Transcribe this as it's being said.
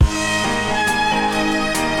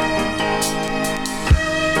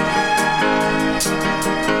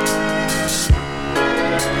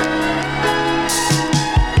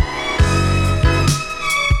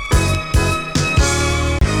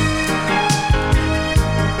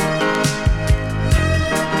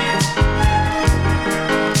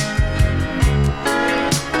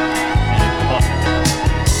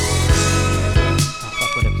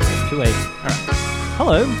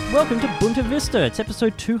Welcome to Bunta Vista. It's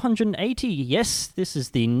episode 280. Yes, this is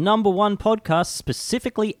the number one podcast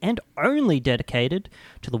specifically and only dedicated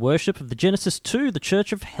to the worship of the Genesis 2, the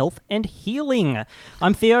Church of Health and Healing.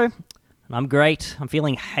 I'm Theo, and I'm great. I'm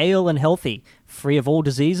feeling hale and healthy, free of all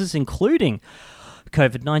diseases, including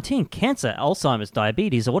COVID-19, cancer, Alzheimer's,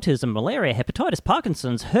 diabetes, autism, malaria, hepatitis,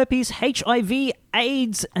 Parkinson's, herpes, HIV,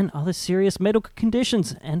 AIDS, and other serious medical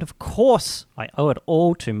conditions. And of course, I owe it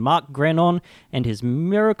all to Mark Grenon and his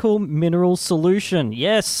miracle mineral solution.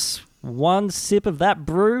 Yes, one sip of that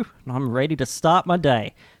brew, and I'm ready to start my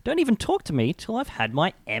day. Don't even talk to me till I've had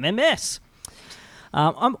my MMS.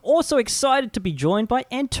 I'm also excited to be joined by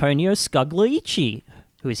Antonio Scaglici,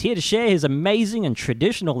 who is here to share his amazing and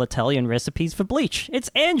traditional Italian recipes for bleach. It's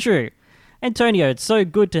Andrew. Antonio, it's so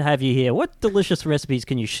good to have you here. What delicious recipes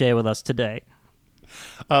can you share with us today?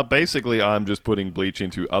 Basically, I'm just putting bleach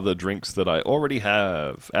into other drinks that I already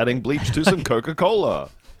have. Adding bleach to some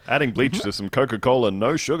Coca-Cola. Adding bleach to some Coca-Cola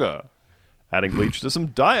no sugar. Adding bleach to some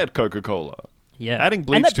Diet Coca-Cola. Yeah. Adding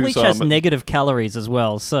bleach and that to bleach some... has negative calories as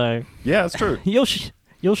well, so... Yeah, that's true.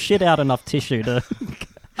 You'll shit out enough tissue to...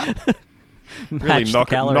 Really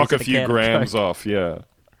knock a few grams off, yeah.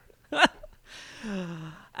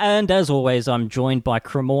 And as always, I'm joined by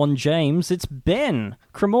Cremorne James. It's Ben.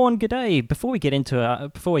 Cremorne, g'day. Before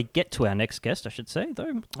we get to our next guest, I should say,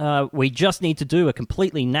 though, we just need to do a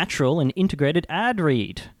completely natural and integrated ad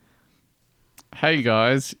read. Hey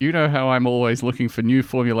guys, you know how I'm always looking for new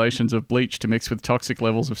formulations of bleach to mix with toxic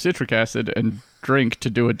levels of citric acid and drink to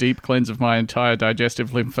do a deep cleanse of my entire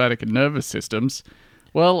digestive, lymphatic, and nervous systems?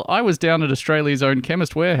 Well, I was down at Australia's own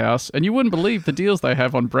Chemist Warehouse, and you wouldn't believe the deals they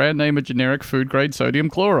have on brand name and generic food-grade sodium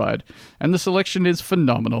chloride, and the selection is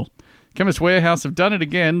phenomenal. Chemist Warehouse have done it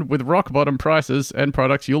again with rock-bottom prices and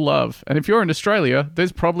products you'll love. And if you're in Australia,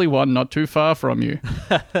 there's probably one not too far from you.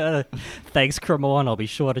 Thanks, Cremorne. I'll be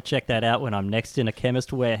sure to check that out when I'm next in a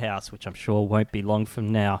Chemist Warehouse, which I'm sure won't be long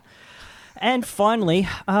from now. And finally,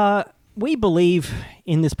 we believe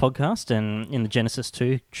in this podcast and in the Genesis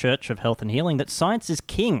 2 Church of Health and Healing that science is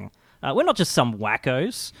king. We're not just some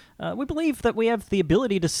wackos. We believe that we have the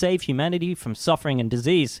ability to save humanity from suffering and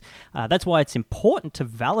disease. That's why it's important to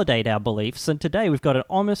validate our beliefs. And today we've got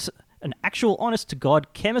an actual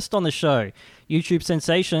honest-to-God chemist on the show. YouTube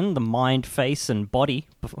sensation, the mind, face, and body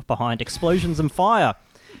behind explosions and fire.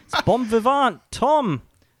 It's Bon Vivant, Tom.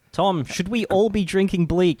 Tom, should we all be drinking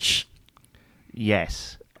bleach?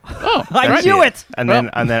 Yes. Oh, I knew it! And then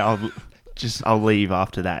I'll leave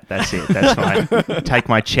after that. That's it. That's fine. Take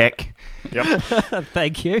my check. Yep.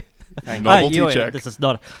 Thank you. Novelty check. This is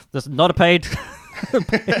not a paid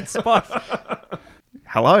spot.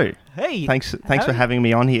 Hello. Hey. Thanks for having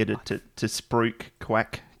me on here to spruik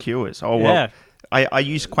quack cures. Oh, Yeah. well, I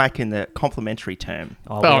use quack in the complimentary term.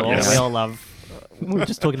 We all love... We were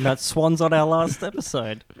just talking about swans on our last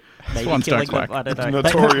episode. Maybe Swans don't killing them, quack. I don't know.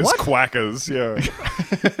 Notorious quackers, yeah.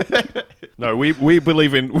 No, we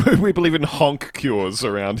believe in honk cures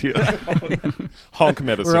around here. Honk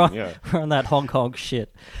medicine, yeah. We're on that honk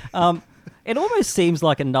shit. It almost seems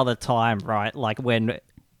like another time, right? Like when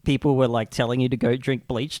people were like telling you to go drink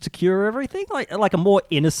bleach to cure everything, like a more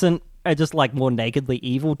innocent, just like more nakedly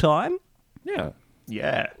evil time. Yeah.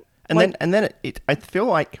 Yeah. And then I feel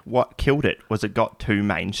like what killed it was it got too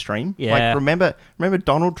mainstream. Yeah. Like remember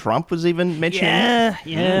Donald Trump was even mentioning it?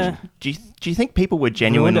 Yeah. Do you think people were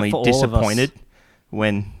genuinely disappointed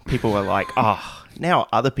when people were like, oh, now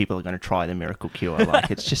other people are going to try the miracle cure? Like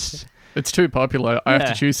it's just It's too popular. I have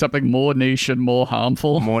to choose something more niche and more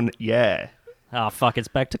harmful. yeah. Oh, fuck, it's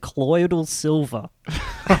back to colloidal silver.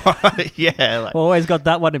 Yeah. Always got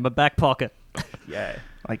that one in my back pocket. Yeah.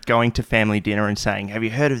 Like going to family dinner and saying, have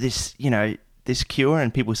you heard of this, this cure?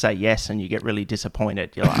 And people say yes, and you get really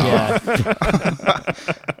disappointed. You're like,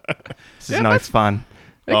 this is no fun.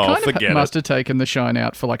 It kind of must have taken the shine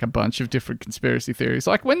out for like a bunch of different conspiracy theories.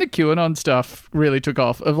 Like when the QAnon stuff really took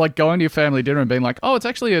off, of like going to your family dinner and being like, oh, it's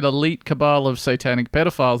actually an elite cabal of satanic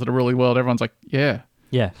pedophiles that are ruling the world. Everyone's like, yeah,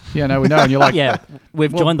 no, we know. And you're like, yeah,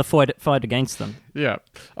 we've joined the fight against them. Yeah,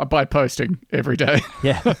 by posting every day.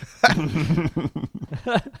 Yeah.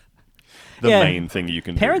 The main thing you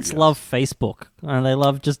can Parents do. Yes. love Facebook, and they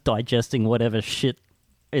love just digesting whatever shit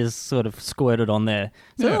is sort of squirted on there.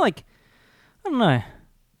 So they're like, I don't know.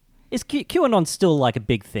 Is QAnon still like a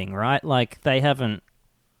big thing, right? Like they haven't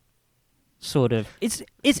sort of... Is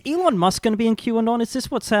Elon Musk going to be in QAnon? Is this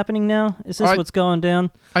what's happening now? Is this what's going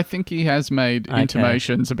down? I think he has made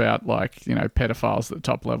intimations about like, pedophiles at the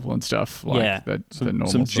top level and stuff. Like the normal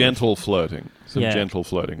some sort gentle flirting. Gentle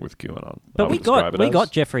flirting with QAnon. But we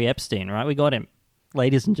got Jeffrey Epstein, right? We got him.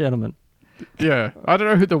 Ladies and gentlemen. Yeah, I don't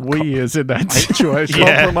know who the we is in that situation.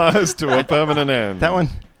 Yeah. Compromise to a permanent end.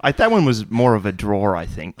 That one was more of a draw, I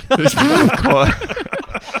think.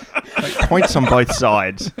 Points on both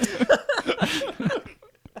sides.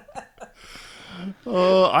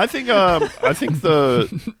 I think the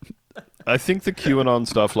QAnon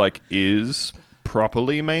stuff is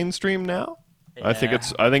properly mainstream now. Yeah. I think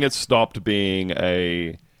it's stopped being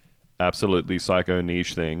a absolutely psycho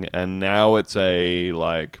niche thing, and now it's a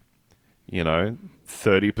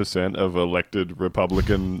 30% of elected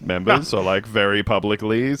Republican members are very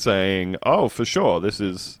publicly saying, "Oh, for sure, this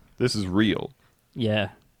is real."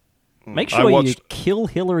 Yeah. Make sure you kill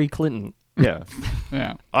Hillary Clinton. Yeah.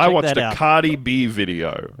 Yeah. I Check watched that a out. Cardi B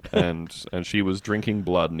video, and she was drinking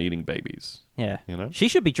blood and eating babies. Yeah. You know? She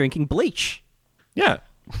should be drinking bleach. Yeah.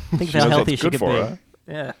 Think She of how knows healthy what's she good could for be. her.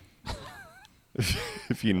 Yeah.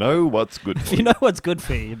 If you know what's good for If you know what's good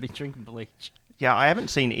for you, you'd be drinking bleach. Yeah, I haven't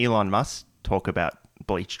seen Elon Musk talk about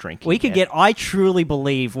bleach drinking. We could I truly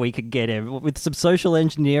believe we could get him with some social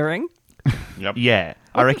engineering. Yep. Yeah,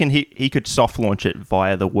 I reckon he could soft launch it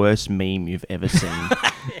via the worst meme you've ever seen.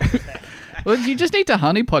 Well, you just need to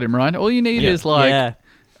honeypot him, right? All you need is Yeah.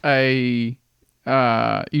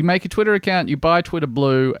 you make a Twitter account, you buy Twitter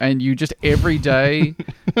Blue, and you just every day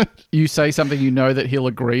you say something you know that he'll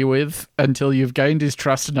agree with until you've gained his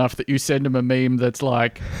trust enough that you send him a meme that's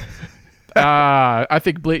like, I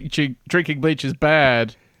think drinking bleach is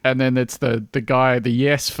bad, and then it's the guy, the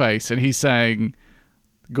yes face, and he's saying,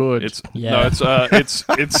 good. It's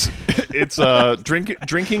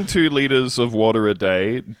drinking 2 liters of water a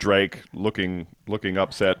day. Drake looking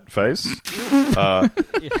upset face.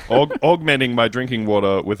 Augmenting my drinking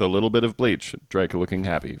water with a little bit of bleach. Drake looking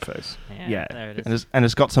happy face. Yeah, There it is. and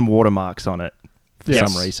it's got some watermarks on it for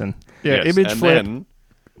Yes. some reason. Yeah, Yes, image and flip then-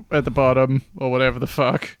 at the bottom, or whatever the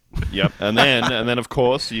fuck. Yep, and then of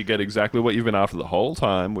course you get exactly what you've been after the whole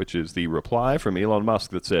time, which is the reply from Elon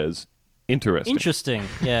Musk that says, "Interesting." Interesting,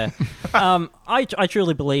 yeah. I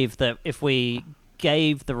truly believe that if we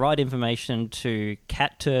gave the right information to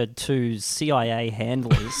Catturd 2's CIA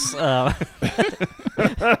handlers,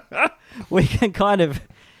 we can kind of.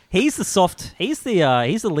 He's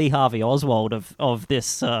the Lee Harvey Oswald of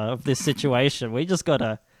this situation. We just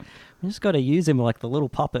gotta use him like the little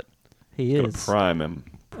puppet he Gotta is. prime him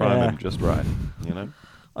just right. You know.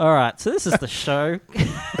 All right, so this is the show.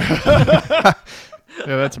 Yeah,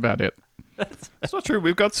 that's about it. It's not true.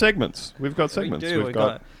 We've got segments. We've got segments. We've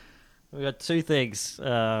got 2 things.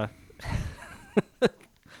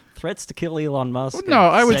 Threats to kill Elon Musk. No,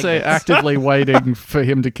 I would say segments. actively waiting for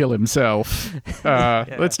him to kill himself.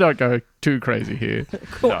 Let's not go too crazy here.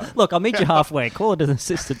 Cool. No. Look, I'll meet you halfway. Call it an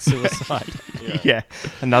assisted suicide. Yeah,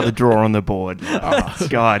 another draw on the board. Oh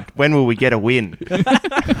God, when will we get a win?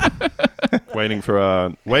 waiting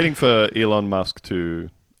for Elon Musk to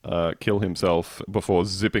kill himself before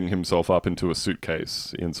zipping himself up into a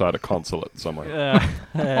suitcase inside a consulate somewhere.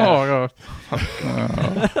 Oh,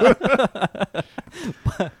 God.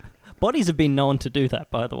 Bodies have been known to do that,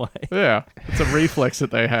 by the way. Yeah, it's a reflex that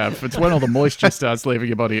they have. It's when all the moisture starts leaving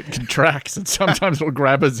your body, it contracts, and sometimes it'll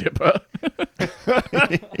grab a zipper.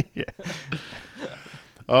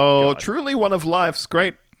 Oh, truly one of life's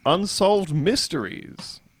great unsolved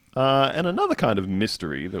mysteries. And another kind of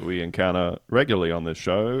mystery that we encounter regularly on this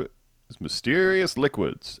show is mysterious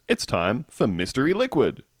liquids. It's time for Mystery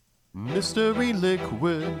Liquid. Mystery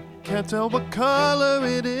liquid, can't tell what color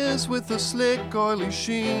it is with a slick oily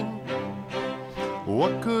sheen.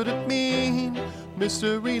 What could it mean?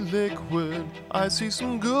 Mystery liquid, I see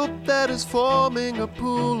some goop that is forming a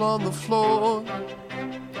pool on the floor.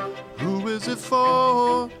 Who is it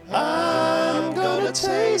for? I'm gonna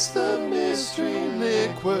taste the mystery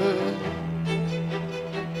liquid.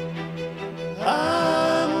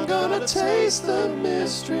 I'm gonna taste the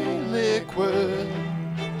mystery liquid.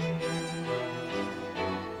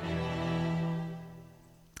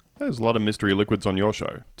 There's a lot of mystery liquids on your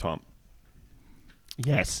show, Tom.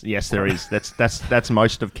 Yes, there is. That's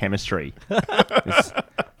most of chemistry.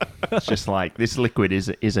 It's just like this liquid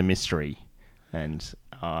is a mystery, and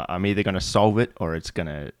I'm either going to solve it or it's going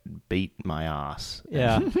to beat my ass.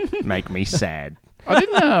 Yeah. and make me sad. I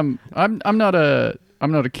didn't. I'm not a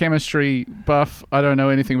chemistry buff. I don't know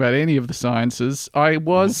anything about any of the sciences. I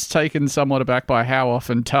was taken somewhat aback by how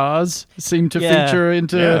often tars seem to feature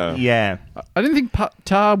into. Yeah. I didn't think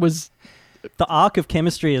tar was. The arc of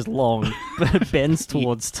chemistry is long, but it bends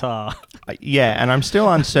towards tar. Yeah, and I'm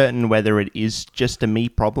still uncertain whether it is just a me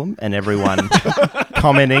problem and everyone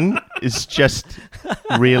commenting is just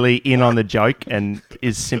really in on the joke and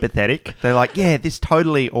is sympathetic. They're like, yeah, this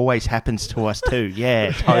totally always happens to us too.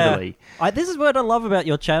 Yeah, totally. This is what I love about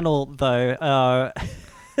your channel, though.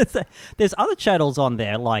 There's other channels on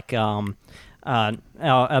there, like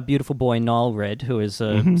our beautiful boy Nile Red, who is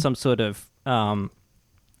some sort of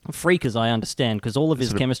freak, as I understand, because all of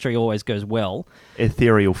his chemistry always goes well.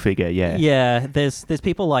 Ethereal figure, yeah. Yeah, there's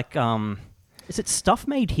people like is it Stuff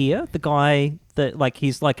Made Here? The guy that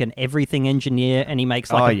he's like an everything engineer, and he makes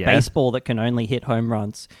a baseball that can only hit home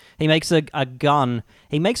runs. He makes a gun.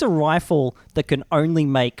 He makes a rifle that can only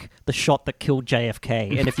make the shot that killed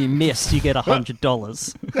JFK, and if you miss, you get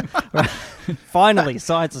 $100. Finally,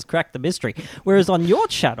 science has cracked the mystery. Whereas on your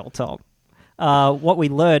channel, Tom, what we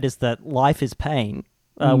learned is that life is pain.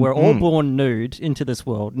 We're all born nude into this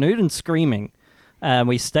world, nude and screaming. And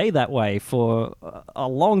we stay that way for a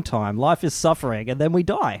long time. Life is suffering, and then we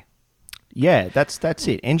die. Yeah, that's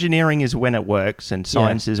it. Engineering is when it works, and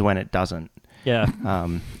science is when it doesn't. Yeah.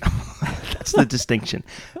 That's the distinction.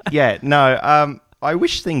 Yeah, no, I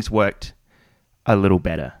wish things worked a little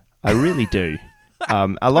better. I really do.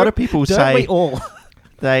 A lot of people Don't say... we all?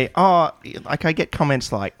 I get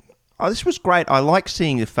comments like, oh, this was great. I like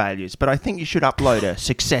seeing the failures, but I think you should upload a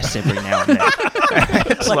success every now and then.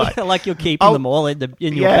 It's like you're keeping them all in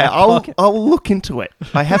your back pocket. I'll look into it.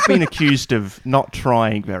 I have been accused of not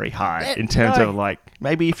trying very hard in terms of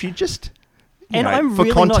maybe if you just I'm for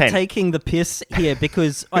really content. not taking the piss here,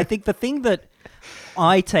 because I think the thing that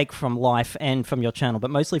I take from life and from your channel, but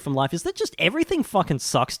mostly from life, is that just everything fucking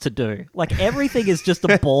sucks to do. Everything is just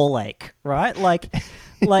a ball ache, right?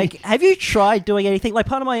 Have you tried doing anything?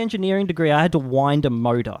 Part of my engineering degree, I had to wind a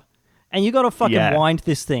motor. And you got to fucking wind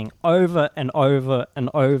this thing over and over and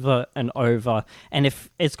over and over. And if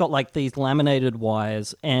it's got these laminated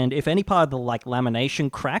wires, and if any part of the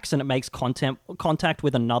lamination cracks and it makes contact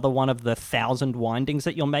with another one of the 1,000 windings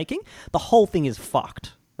that you're making, the whole thing is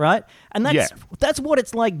fucked, right? And that's what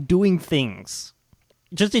it's like doing things,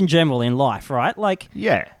 just in general in life, right?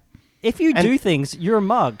 If you do things, you're a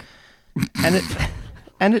mug.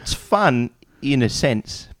 And it's fun in a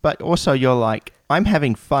sense, but also you're like, I'm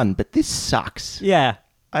having fun, but this sucks. Yeah.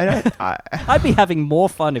 I'd be having more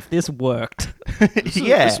fun if this worked. This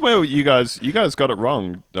is where you guys got it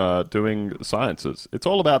wrong doing sciences. It's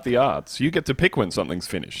all about the arts. You get to pick when something's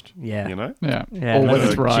finished. Yeah. You know? Yeah. Or when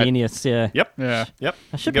it's right. Genius, yeah. Yep. Yeah. Yep.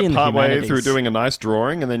 I should you be get in the partway humanities. through doing a nice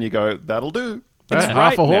drawing, and then you go, that'll do. It's It's half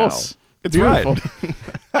right a horse. now. It's Beautiful.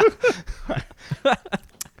 right.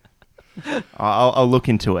 I'll look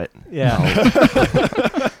into it. Yeah.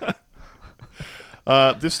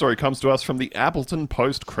 This story comes to us from the Appleton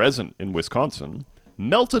Post-Crescent in Wisconsin.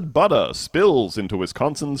 Melted butter spills into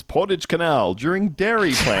Wisconsin's Portage Canal during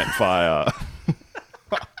dairy plant fire.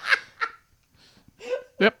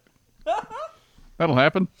 Yep. That'll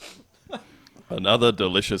happen. Another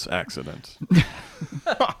delicious accident.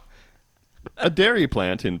 A dairy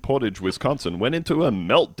plant in Portage, Wisconsin went into a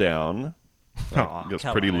meltdown. I guess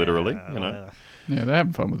pretty literally, you know. Yeah, they're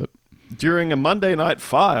having fun with it. During a Monday night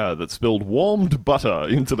fire that spilled warmed butter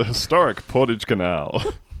into the historic Portage Canal.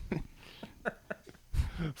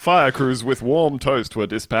 Fire crews with warm toast were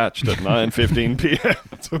dispatched at 9:15 p.m.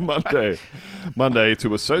 to Monday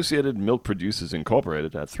to Associated Milk Producers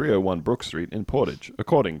Incorporated at 301 Brook Street in Portage,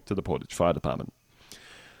 according to the Portage Fire Department.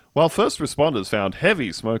 While first responders found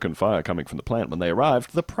heavy smoke and fire coming from the plant when they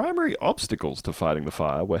arrived, the primary obstacles to fighting the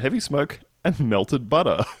fire were heavy smoke and melted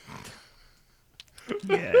butter.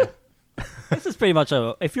 Yeah. This is pretty much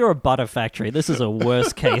if you're a butter factory, this is a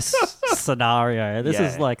worst case scenario. This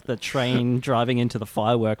is like the train driving into the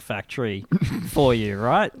firework factory for you,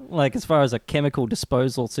 right? As far as a chemical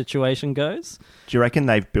disposal situation goes. Do you reckon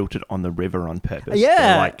they've built it on the river on purpose?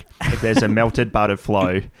 Yeah. If there's a melted butter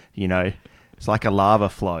flow, it's like a lava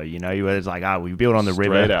flow, where it's like, we built on the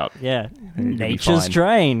river. Straight out. Yeah. It'll be Nature's fine.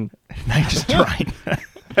 drain. Nature's drain.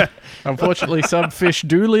 Unfortunately, some fish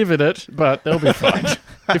do live in it, but they'll be fine.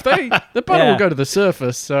 The butter will go to the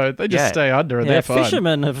surface, so they just stay under and they're fine.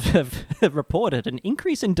 Fishermen have reported an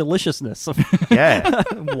increase in deliciousness of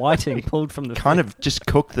whiting pulled from the Kind of just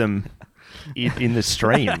cook them in the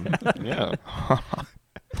stream. Yeah.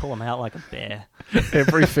 pull them out like a bear.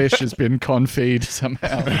 Every fish has been confit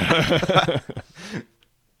somehow.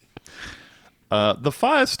 The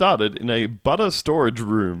fire started in a butter storage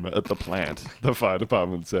room at the plant, the fire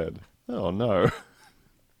department said. Oh, no.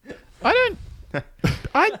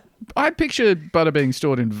 I picture butter being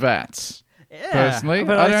stored in vats. Yeah, Personally,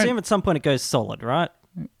 but I I don't- assume at some point it goes solid, right?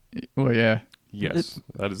 Well, yeah. Yes.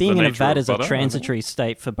 That is Being the in a nature vat of is a butter, I think. transitory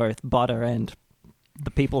state for both butter and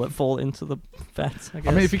the people that fall into the vats, I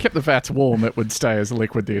guess. I mean, if you kept the vats warm, it would stay as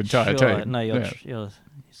liquid the entire Sure, time. no, you're Yeah. you're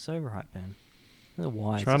so right, Ben.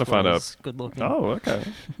 Wise. Trying to as well find out. as good looking. Oh, okay.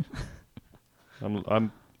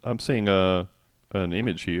 I'm seeing an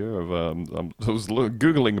image here of I was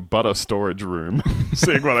googling butter storage room,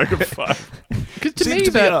 seeing what I could find. Because to Seems me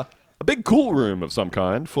to be that a big cool room of some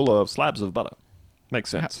kind, full of slabs of butter. Makes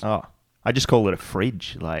sense. Oh, I just call it a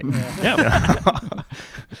fridge. Like, Yeah.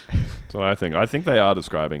 So I think they are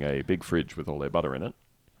describing a big fridge with all their butter in it.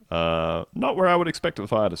 Not where I would expect the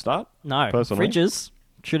fire to start. No, Personally. fridges,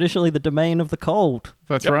 traditionally the domain of the cold.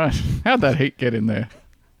 that's right. How'd that heat get in there?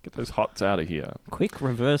 Get those hots out of here. Quick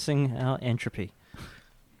reversing our entropy.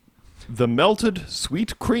 The melted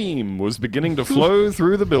sweet cream was beginning to flow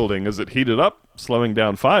through the building as it heated up, slowing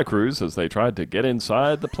down fire crews as they tried to get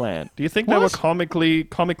inside the plant. Do you think they were What?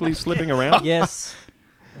 comically slipping around? Yes,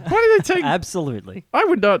 Why do they take? absolutely. I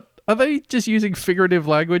would not. Are they just using figurative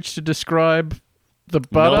language to describe the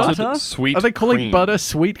butter? Melted Butter? sweet Are they calling cream. butter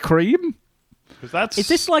sweet cream? 'Cause that's Is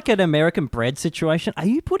this like an American bread situation? Are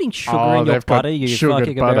you putting sugar Oh, in your they've got butter, you sugared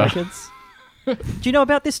fucking butter. Americans? Do you know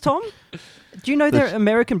about this, Tom? Do you know their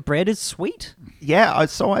American bread is sweet? yeah,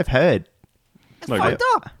 so I've heard. no Fucked good.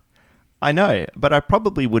 up. I know, but I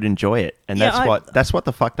probably would enjoy it, and Yeah, that's what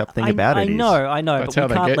the fucked up thing about I it is. know, That's but how we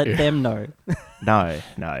they can't get let you. them know.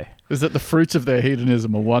 No. Is that the fruits of their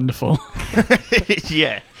hedonism are wonderful?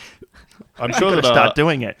 Yeah, I'm sure that start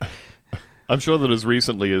doing it. I'm sure that as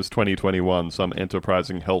recently as 2021, some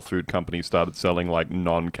enterprising health food company started selling like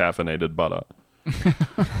non-caffeinated butter.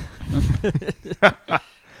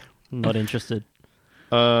 Not interested.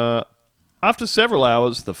 After several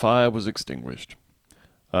hours, the fire was extinguished.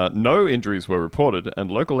 No injuries were reported, and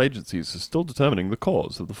local agencies are still determining the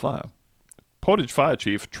cause of the fire. Portage Fire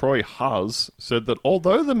Chief Troy Haas said that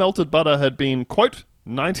although the melted butter had been, quote,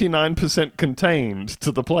 99% contained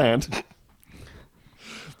to the plant,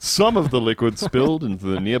 some of the liquid spilled into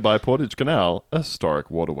the nearby Portage Canal, a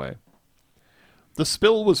historic waterway. The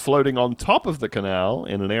spill was floating on top of the canal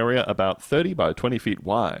in an area about 30 by 20 feet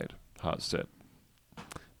wide, Haas said.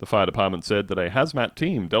 The fire department said that a hazmat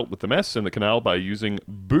team dealt with the mess in the canal by using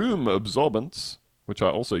boom absorbents, which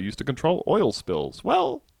are also used to control oil spills.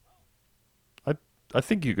 Well, I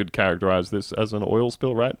think you could characterize this as an oil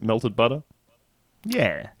spill, right? Melted butter?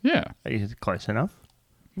 Yeah, Yeah. it's close enough.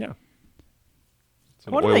 Yeah. It's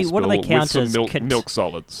an What do oil they spill count with some as milk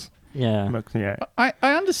solids. Yeah. Yeah, I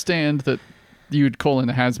understand that you'd call in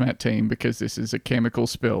a hazmat team because this is a chemical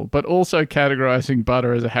spill, but also categorizing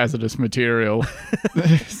butter as a hazardous material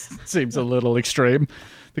seems a little extreme.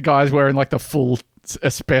 The guy's wearing like the full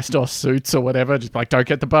asbestos suits or whatever, just like, don't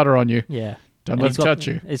get the butter on you. Yeah. Don't And let he's it got- touch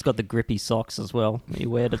you. He's got the grippy socks as well.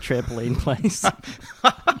 You wear the trampoline place.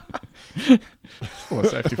 Or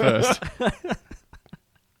safety first.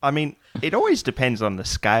 I mean, it always depends on the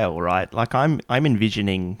scale, right? Like I'm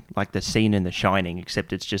envisioning like the scene in The Shining,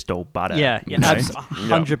 except it's just all butter. Yeah, you know?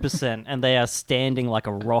 100%. And they are standing like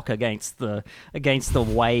a rock against the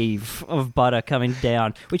wave of butter coming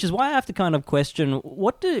down, which is why I have to kind of question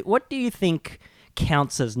what do you think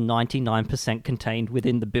counts as 99% contained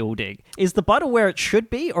within the building? Is the butter where it should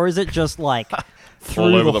be, or is it just like All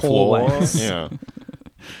through over the the floor. hallways? Yeah.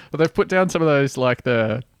 But they've put down some of those like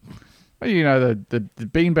the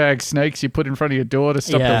beanbag snakes you put in front of your door to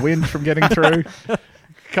stop Yeah. the wind from getting through. A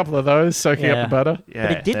couple of those soaking Yeah. up the butter. Yeah,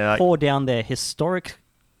 But it did they're like- pour down their historic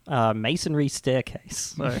masonry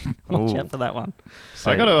staircase. So watch Ooh. out for that one.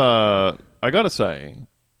 So- I gotta say,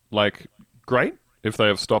 like, great if they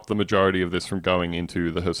have stopped the majority of this from going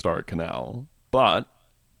into the historic canal, but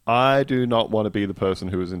I do not want to be the person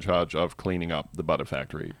who is in charge of cleaning up the butter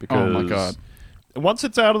factory because Oh my God. once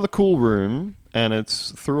it's out of the cool room and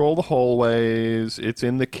it's through all the hallways, it's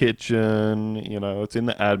in the kitchen, it's in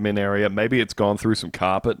the admin area, maybe it's gone through some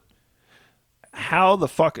carpet. How the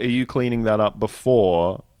fuck are you cleaning that up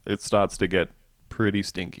before it starts to get pretty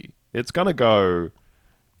stinky? It's gonna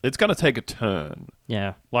take a turn.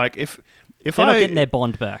 Yeah. Like if They're not getting their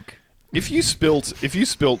bond back. if you spilt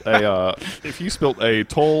a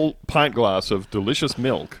tall pint glass of delicious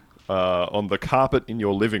milk on the carpet in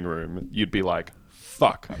your living room, you'd be like,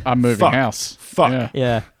 fuck. I'm moving fuck, house. Fuck. Yeah.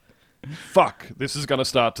 Yeah. Fuck. This is gonna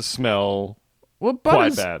start to smell Well,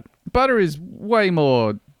 quite bad. butter is way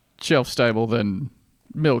more shelf stable than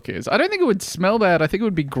milk is. I don't think it would smell bad. I think it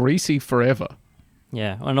would be greasy forever.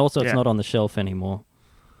 Yeah. And also, it's Yeah. not on the shelf anymore.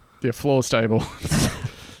 Yeah, floor stable.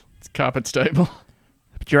 It's carpet stable.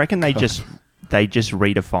 Do you reckon they just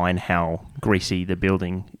redefine how greasy the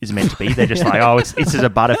building is meant to be. They're just like, oh, it's is a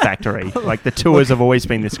butter factory. Like the tours have always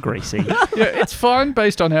been this greasy. Yeah, it's fine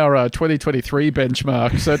based on our 2023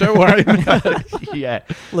 benchmark, so don't worry about it. Yeah,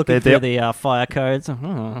 Looking They're- through the fire codes.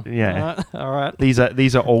 Oh, Yeah. All right. these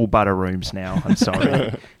are all butter rooms now. I'm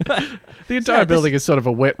sorry. The entire building is sort of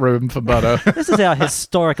a wet room for butter. This is our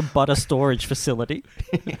historic butter storage facility.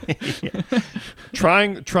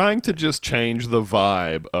 Trying to just change the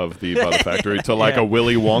vibe of the butter factory to like a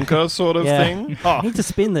Willy Wonka sort of Yeah. thing. I need to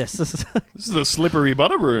spin this. This is- This is a slippery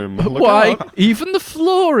butter room. Look Why? out. Even the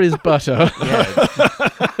floor is butter.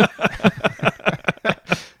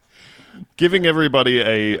 Giving everybody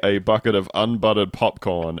a bucket of unbuttered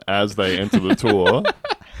popcorn as they enter the tour.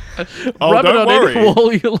 Oh, Rub it don't on worry. any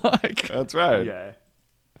wall you like. That's right. Yeah.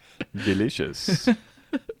 Delicious.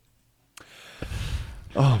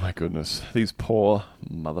 Oh my goodness. These poor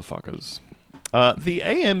motherfuckers. The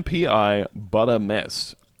AMPI butter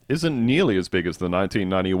mess isn't nearly as big as the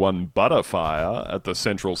 1991 butter fire at the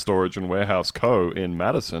Central Storage and Warehouse Co. in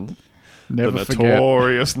Madison. Never The forget.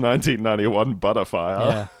 notorious 1991 butter fire.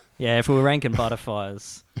 yeah. Yeah, if we were ranking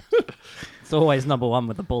butterflies, it's always number one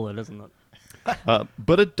with a bullet, isn't it?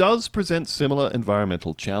 But it does present similar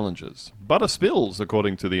environmental challenges. Butter spills,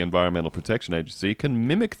 according to the Environmental Protection Agency, can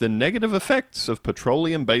mimic the negative effects of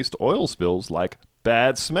petroleum-based oil spills like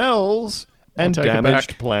bad smells and take it damaged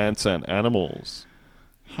back. plants and animals.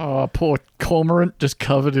 Oh, poor cormorant just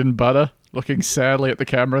covered in butter, looking sadly at the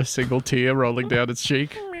camera, single tear rolling down its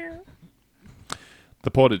cheek. The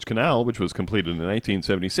Portage Canal, which was completed in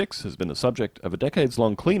 1876, has been the subject of a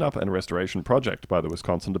decades-long cleanup and restoration project by the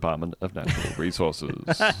Wisconsin Department of Natural Resources.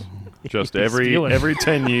 Just Stealing. every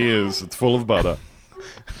 10 years, it's full of butter.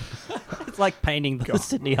 It's like painting the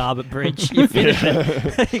Sydney Harbour Bridge. You finish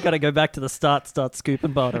it, you got to go back to the start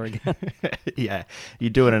scooping butter again. Yeah, you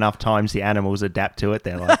do it enough times, the animals adapt to it.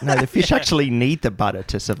 They're like, no, the fish actually need the butter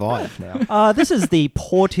to survive now. This is the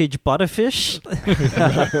Portage Butterfish.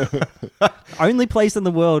 Only place in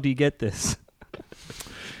the world you get this.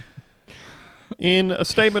 In a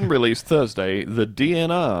statement released Thursday, the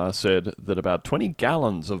DNR said that about 20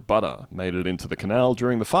 gallons of butter made it into the canal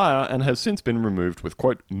during the fire and has since been removed with,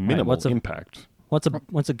 quote, minimal what's a- impact. What's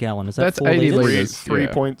a gallon? Is that That's 4 80 litres?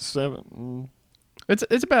 litres. 3.7.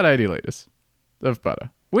 It's about 80 litres of butter.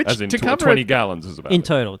 Which, As in to cover 20 it, gallons is about In it.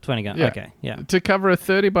 total, 20 gallons. Yeah. Okay, yeah. to cover a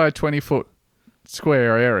 30 by 20 foot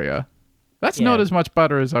square area, that's Yeah. not as much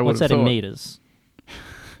butter as I would What's have that thought. in meters?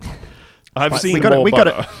 I've Right, seen we gotta- more we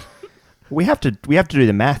gotta- butter. We have to do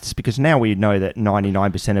the maths because now we know that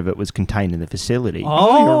 99% of it was contained in the facility.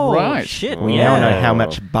 Oh, you're right. Shit, We yeah. now know how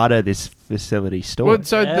much butter this facility Well, stored.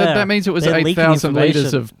 so Yeah. that means it was They're leaking 8,000 litres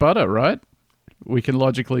information. of butter, right? We can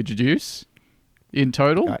logically deduce in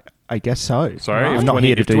total. I guess so. Sorry, Right. if I'm not 20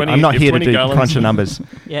 here to if do. 20 I'm not if here to 20 do gallons- crunch the numbers.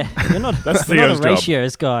 Yeah, you're not, That's you're not Theo's a job.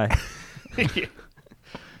 ratios guy.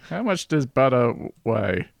 How much does butter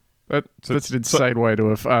weigh? That's an insane way to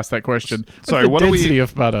have asked that question. What's Sorry, the what are we- density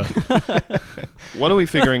of butter? What are we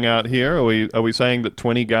figuring out here? Are we saying that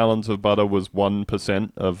 20 gallons of butter was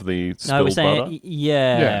 1% of the spilled No, we're saying, butter?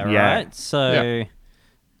 yeah, Yeah. right? So Yeah.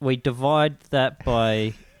 we divide that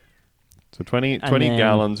by... So 20 And then-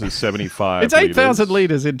 gallons is 75 It's 8,000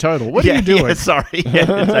 litres in total. What are you doing? Yeah, sorry. Yeah,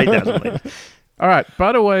 it's 8,000 litres. All right,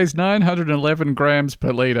 butter weighs 911 grams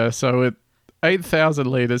per litre, so at 8,000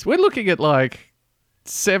 litres, we're looking at like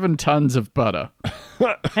 7 tons of butter.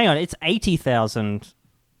 Hang on, it's 80,000...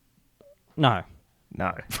 No.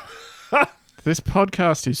 No. This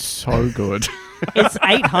podcast is so good. It's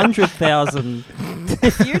 800,000.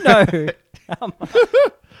 If you know...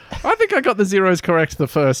 I think I got the zeros correct the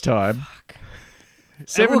first time.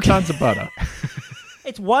 7 Okay. tons of butter.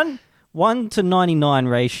 It's 1 to 99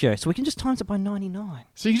 ratio, so we can just times it by 99.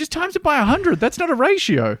 So you just times it by 100. That's not a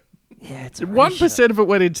ratio. Yeah, it's a 1% of it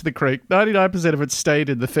went into the creek. 99% of it stayed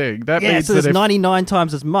in the thing. That Yeah, means so that there's if 99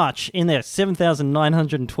 times as much in there.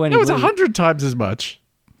 7,920. no, it's 100 times as much.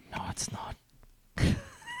 No, it's not. Can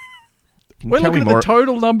you We're tell looking me at more? the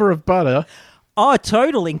total number of butter. Oh,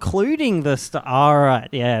 total, including the stuff. All right,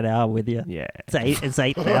 yeah, now I'm with you. Yeah. It's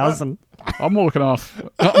 8,000. I'm walking off.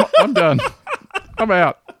 I'm done. I'm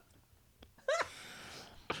out.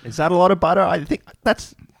 Is that a lot of butter? I think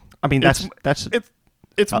that's. I mean, that's.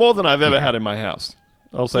 It's more than I've ever had in my house.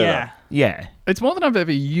 I'll say Yeah. that. Yeah. It's more than I've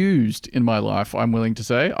ever used in my life, I'm willing to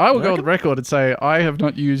say. I will go on the record and say I have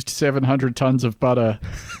not used 700 tons of butter.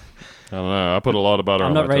 I don't know. I put a lot of butter I'm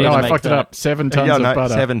on not my ready No, to toast. I make fucked it that. up. 7 tons Yeah, of no,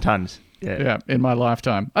 butter. 7 tons. Yeah. Yeah, in my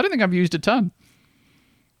lifetime. I don't think I've used a ton.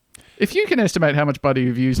 If you can estimate how much butter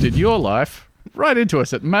you've used in your life, write into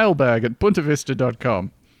us at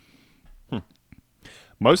mailbag@buntavista.com.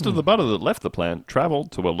 Most of the butter that left the plant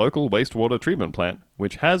traveled to a local wastewater treatment plant,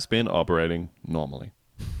 which has been operating normally.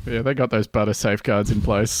 Yeah, they got those butter safeguards in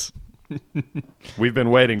place. We've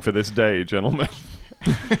been waiting for this day, gentlemen.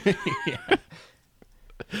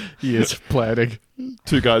 Years of planning.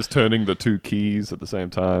 Two guys turning the two keys at the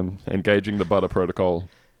same time, engaging the butter protocol.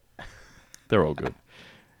 They're all good.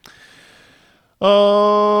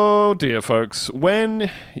 Oh, dear folks. When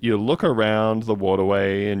you look around the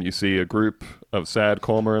waterway and you see a group of sad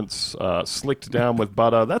cormorants slicked down with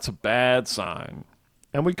butter, that's a bad sign.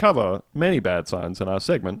 And we cover many bad signs in our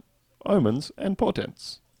segment, Omens and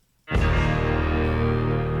Portents.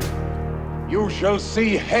 You shall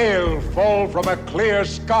see hail fall from a clear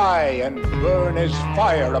sky and burn as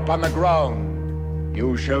fire upon the ground.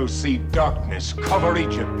 You shall see darkness cover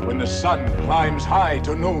Egypt when the sun climbs high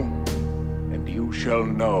to noon. And you shall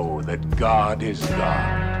know that God is God,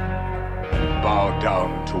 and bow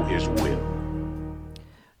down to his will.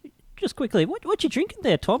 Just quickly, what you drinking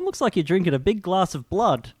there, Tom? Looks like you're drinking a big glass of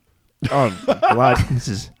blood. Oh, blood. This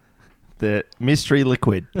is the mystery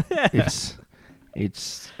liquid.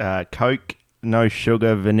 It's Coke, no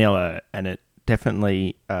sugar, vanilla, and it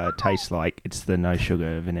definitely tastes like it's the no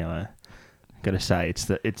sugar vanilla. Gotta say,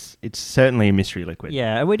 it's certainly a mystery liquid.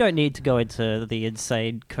 Yeah, and we don't need to go into the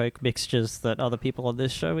insane Coke mixtures that other people on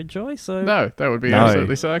this show enjoy. So No, that would be No.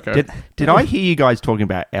 absolutely psycho. Did I hear you guys talking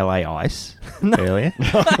about LA Ice earlier?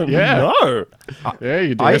 Yeah. No! Yeah,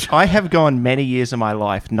 you did. I have gone many years of my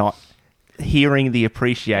life not hearing the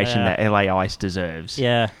appreciation Yeah. that LA Ice deserves.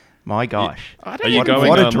 yeah, My gosh. Are you What, going,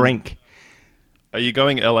 what a drink. Are you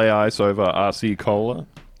going LA Ice over RC Cola?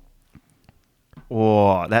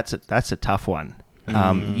 Oh, that's a tough one.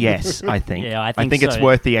 Yes, I think. Yeah, I I think it's so.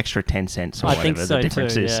 worth the extra 10 cents or I whatever think so the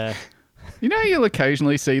difference too. is. Yeah. You know, you'll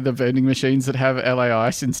occasionally see the vending machines that have LA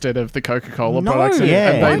Ice instead of the Coca-Cola No. products, and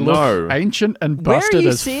Yeah. they look No. ancient and Where are busted you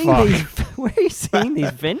as seeing fuck. these? Where are you seeing these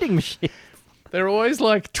vending machines? They're always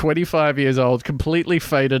like 25 years old, completely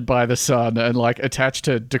faded by the sun, and like attached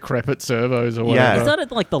to decrepit servos or Yeah. Is whatever. that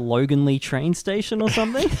at like the Logan Lee train station or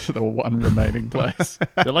something? The one remaining place.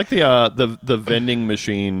 They're like the vending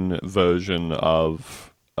machine version of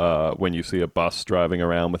when you see a bus driving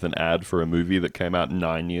around with an ad for a movie that came out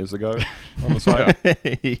 9 years ago on the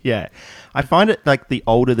side. Yeah. I find it like the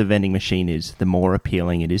older the vending machine is, the more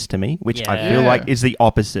appealing it is to me, which I feel Yeah. like is the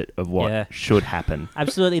opposite of what Yeah. should happen.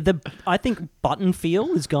 Absolutely. I think button feel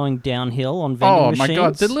is going downhill on vending Oh machines. my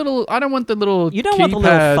god, I don't want the little You don't want the little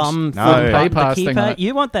keypad thumb No. button, pay the pass thing on keypad. it.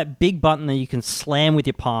 You want that big button that you can slam with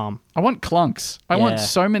your palm. I want clunks. I want Yeah.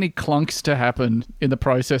 so many clunks to happen in the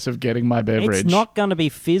process of getting my beverage. It's not going to be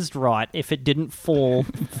fizzed right if it didn't fall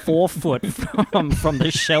 4 foot from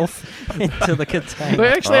the shelf into the container. They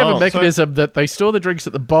actually have Oh, a mechanism that they store the drinks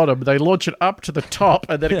at the bottom, they launch it up to the top,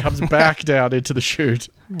 and then it comes back down into the chute.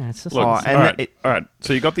 Yeah, it's just Look, Oh, and all right, it- all right.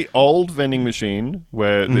 So you got the old vending machine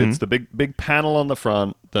where Mm-hmm. it's the big panel on the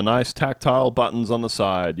front, the nice tactile buttons on the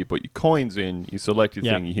side. You put your coins in, you select your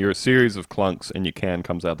Yeah. thing, you hear a series of clunks, and your can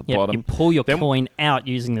comes out the yeah, bottom. you pull your Then- coin out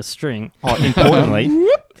using the string. Oh, importantly,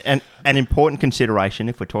 and an important consideration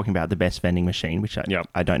if we're talking about the best vending machine, which Yep.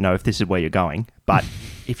 I don't know if this is where you're going, but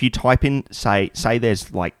if you type in, say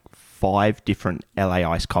there's like 5 different LA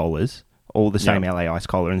Ice Colas, all the same Yep. LA Ice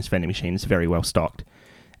Cola in this vending machine, it's very well stocked,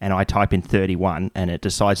 and I type in 31 and it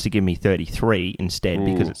decides to give me 33 instead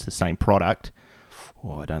because Ooh. it's the same product.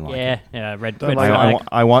 Oh, I don't like Yeah, it. yeah, red Don't flag. like it.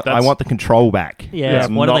 I want That's- the control back. Yeah, That's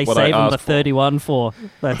what do not they what I save them the asked for. 31 for?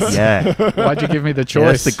 That's Yeah, Why'd you give me the yeah,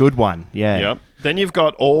 choice? that's the good one. Yeah. Yep. Then you've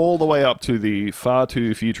got all the way up to the far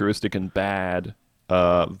too futuristic and bad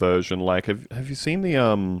version. Like, have you seen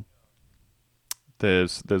the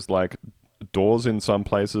There's like doors in some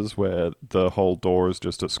places where the whole door is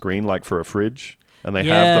just a screen, like for a fridge, and they have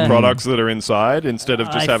Yeah. the products that are inside instead of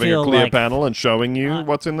just I having a feel clear like- panel and showing you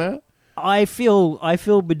what's in there. I feel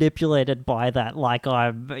manipulated by that, like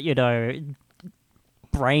I'm,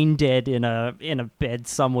 brain dead in a bed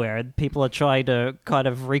somewhere, and people are trying to kind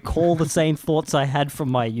of recall the same thoughts I had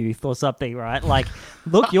from my youth or something, right? Like,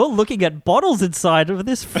 look, you're looking at bottles inside of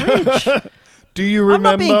this fridge. Do you I'm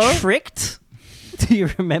not remember? being tricked. Do you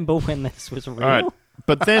remember when this was real? All right.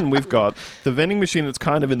 But then we've got the vending machine that's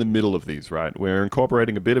kind of in the middle of these, right? We're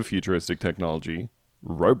incorporating a bit of futuristic technology,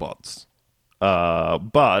 robots.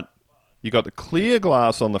 But you got the clear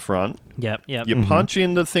glass on the front. Yep. You punch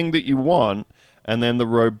in the thing that you want, and then the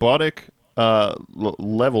robotic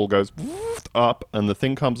level goes up, and the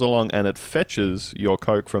thing comes along, and it fetches your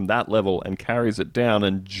Coke from that level and carries it down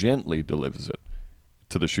and gently delivers it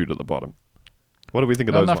to the chute at the bottom. What do we think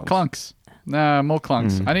of Not those enough ones? clunks. Nah, more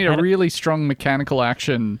clunks. I need a And- really strong mechanical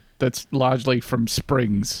action that's largely from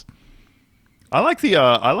springs. I like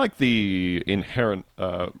the inherent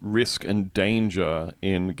risk and danger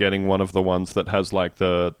in getting one of the ones that has like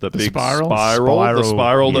the big spiral? the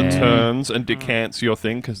spiral that Yeah. turns and decants your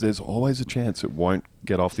thing, because there's always a chance it won't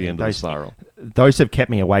get off the end of the spiral. Those have kept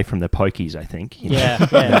me away from the pokies, I think. You know? Yeah.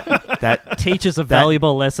 That Teaches a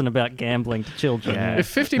valuable lesson about gambling to children. Yeah. If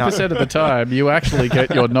 50% of the time you actually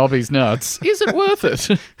get your knobbies nuts, is it worth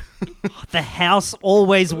it? The house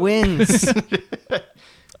always wins.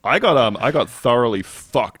 I got thoroughly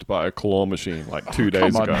fucked by a claw machine like 2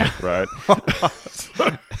 days on ago, now. right?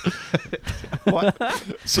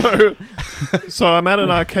 So I'm at an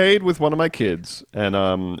arcade with one of my kids,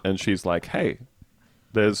 and she's like, "Hey,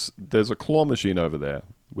 there's a claw machine over there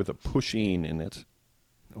with a pusheen in it.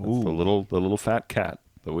 It's the little fat cat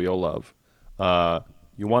that we all love.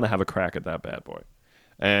 You want to have a crack at that bad boy?"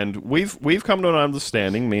 And we've come to an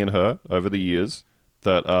understanding, me and her, over the years,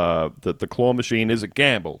 that the claw machine is a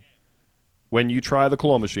gamble. When you try the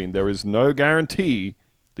claw machine, there is no guarantee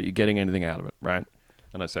that you're getting anything out of it, right?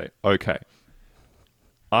 And I say, okay,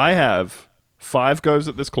 I have 5 goes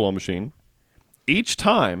at this claw machine. Each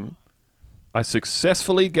time I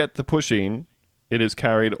successfully get the pushing, it is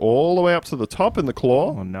carried all the way up to the top in the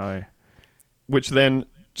claw, oh no. which then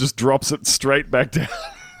just drops it straight back down.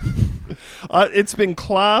 It's been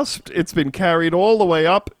clasped. It's been carried all the way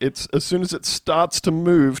up. It's as soon as it starts to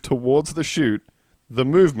move towards the chute, the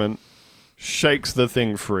movement shakes the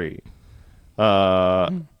thing free.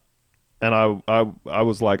 And I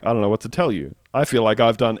was like, I don't know what to tell you. I feel like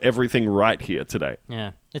I've done everything right here today.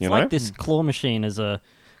 Yeah. It's You like know? this claw machine is a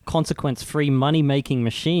consequence-free money-making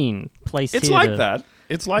machine placed It's here like to- that.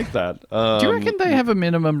 It's like that. Do you reckon they have a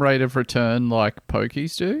minimum rate of return like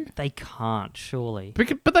pokies do? They can't, surely.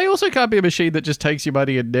 But they also can't be a machine that just takes your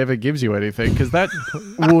money and never gives you anything, because that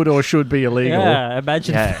would or should be illegal. Yeah,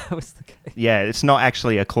 imagine Yeah. if that was the case. Yeah, it's not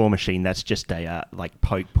actually a claw machine. That's just a like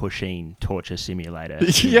poke pushing torture simulator.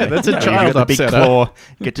 Yeah, that's a You child got the big upsetter. claw,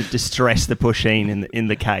 get to distress the pushing in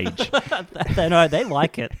the cage. They know, they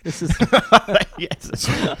like it. This is Yes.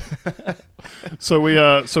 So we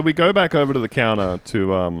go back over to the counter to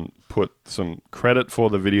put some credit for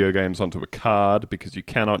the video games onto a card, because you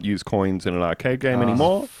cannot use coins in an arcade game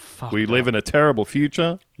anymore. We live in a terrible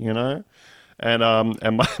future, you know. And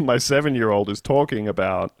my 7-year-old is talking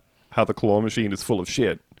about how the claw machine is full of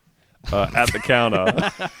shit at the counter.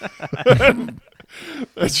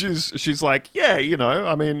 And she's like, yeah, you know,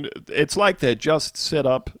 I mean, it's like they're just set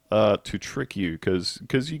up to trick you,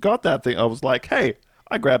 because you got that thing. I was like, hey,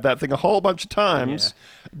 I grabbed that thing a whole bunch of times,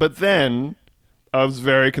 but then I was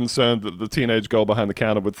very concerned that the teenage girl behind the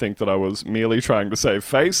counter would think that I was merely trying to save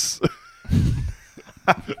face.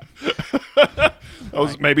 I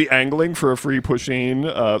was maybe angling for a free push-in,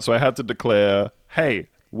 so I had to declare, hey,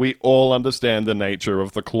 we all understand the nature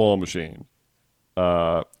of the claw machine,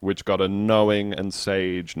 which got a knowing and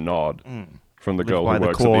sage nod from the girl who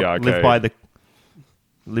works at the arcade. Live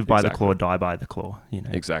by the Exactly. claw, die by the claw. You know,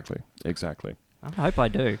 Exactly. I hope I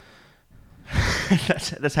do.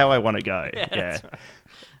 that's how I want to go. Yeah.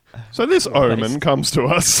 So this omen comes to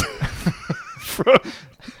us from...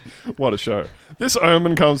 What a show. This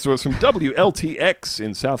omen comes to us from WLTX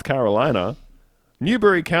in South Carolina.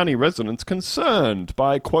 Newberry County residents concerned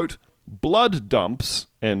by, quote, blood dumps,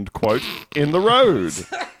 end quote, in the road.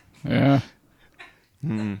 Yeah.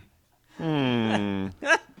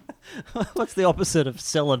 What's the opposite of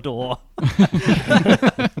cellar door?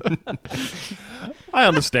 I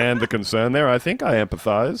understand the concern there. I think I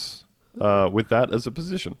empathize with that as a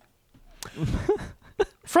position.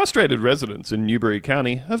 Frustrated residents in Newberry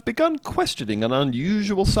County have begun questioning an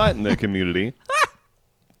unusual sight in their community.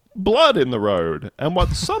 Blood in the road, and what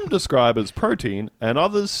some describe as protein and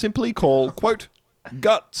others simply call, quote,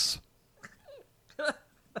 guts.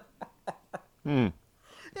 Yeah,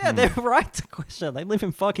 they're right to question. They live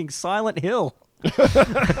in fucking Silent Hill.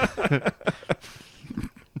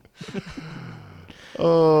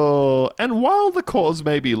 Oh, and while the cause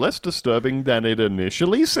may be less disturbing than it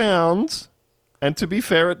initially sounds, and to be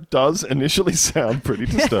fair, it does initially sound pretty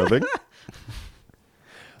disturbing,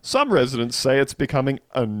 some residents say it's becoming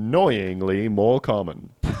annoyingly more common.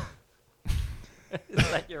 Is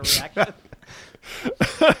that your reaction?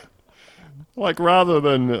 Like, rather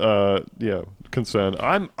than concerned,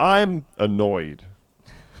 I'm annoyed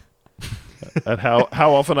at how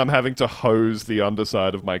often I'm having to hose the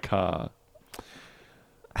underside of my car.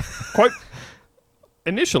 Quote,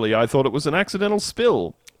 initially I thought it was an accidental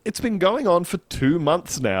spill. It's been going on for 2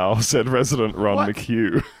 months now, said resident Ron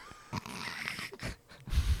McHugh.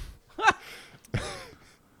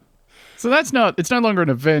 So it's no longer an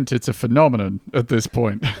event, it's a phenomenon at this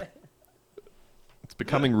point. It's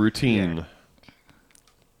becoming routine.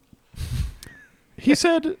 He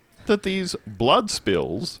said that these blood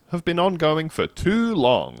spills have been ongoing for too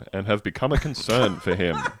long and have become a concern for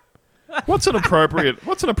him. What's an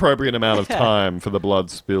appropriate amount of time for the blood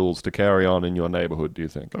spills to carry on in your neighborhood, do you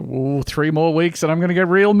think? Ooh, 3 more weeks and I'm going to get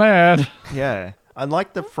real mad. Yeah. I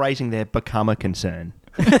like the phrasing there, become a concern.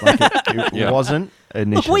 Like it wasn't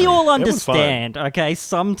initially. Look, we all It was fine. understand, okay?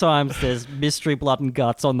 Sometimes there's mystery blood and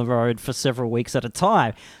guts on the road for several weeks at a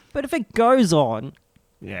time. But if it goes on,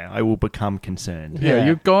 Yeah, I will become concerned. Yeah,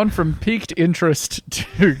 you've gone from piqued interest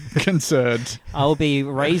to concerned. I'll be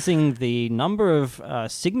raising the number of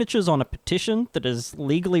signatures on a petition that is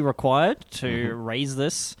legally required to raise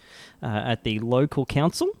this at the local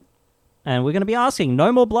council. And we're going to be asking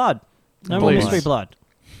no more blood. No more Please. mystery blood,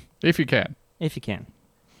 If you can. if you can.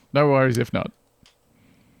 No worries if not.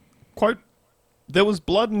 Quote, there was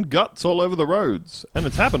blood and guts all over the roads, and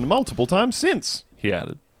it's happened multiple times since, he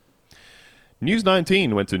added. News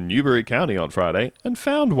 19 went to Newbury County on Friday and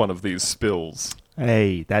found one of these spills.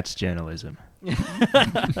 Hey, that's journalism. Yeah.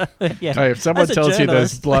 Hey, if someone As a tells you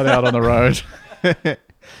there's journalist- blood out on the road,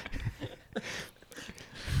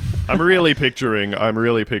 I'm really picturing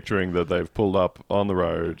that they've pulled up on the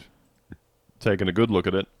road, taken a good look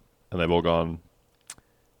at it, and they've all gone,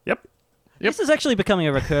 yep. This is actually becoming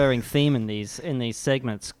a recurring theme in these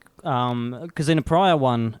segments. Because in a prior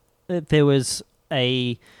one, there was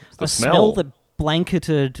a the smell smell. that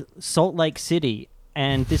blanketed Salt Lake City,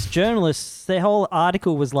 and this journalist, their whole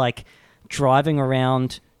article was like driving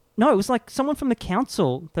around. No, it was like someone from the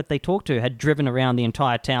council that they talked to had driven around the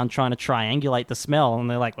entire town trying to triangulate the smell, and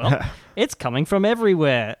they're like, "Well, it's coming from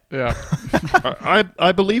everywhere." yeah.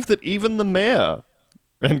 I believe that even the mayor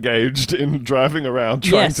engaged in driving around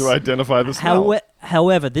trying Yes. to identify the smell.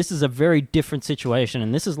 However, this is a very different situation,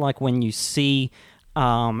 and this is like when you see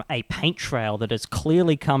a paint trail that has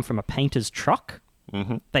clearly come from a painter's truck.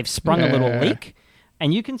 Mm-hmm. They've sprung a little Yeah. leak,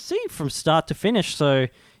 and you can see from start to finish. So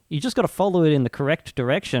you just got to follow it in the correct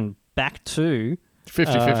direction back to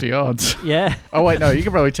 50-50 odds. yeah, Oh, wait, no, you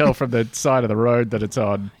can probably tell from the side of the road that it's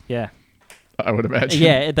on, yeah, I would imagine.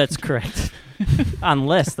 yeah. That's correct.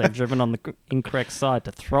 Unless they've driven on the incorrect side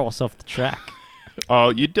to throw us off the track. Oh,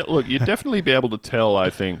 you'd definitely be able to tell, I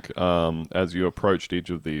think, as you approached each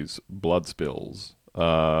of these blood spills,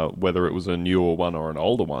 whether it was a newer one or an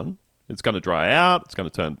older one. It's going to dry out. It's going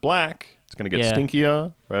to turn black. It's going to get Yeah.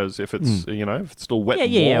 stinkier. Whereas if it's if it's still wet, Yeah,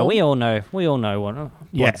 and yeah. warm, We all know what a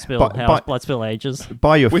Yeah, blood spill, but- how but- blood spill ages.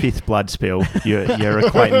 By your fifth blood spill, you're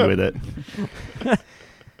acquainted with it.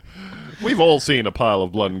 we've all seen a pile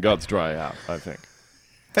of blood and guts dry out. I think.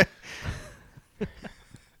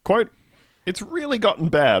 Quote. It's really gotten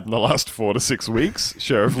bad in the last 4 to 6 weeks,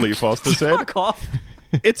 Sheriff Lee Foster said. Fuck off.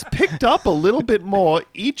 It's picked up a little bit more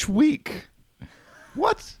each week.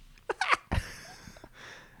 What?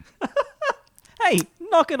 Hey,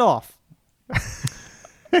 knock it off.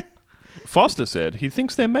 Foster said he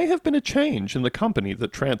thinks there may have been a change in the company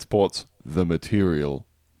that transports the material.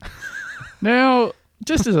 Now,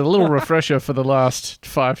 just as a little refresher for the last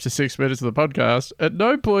 5 to 6 minutes of the podcast, at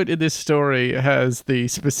no point in this story has the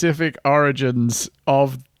specific origins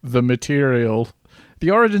of the material, the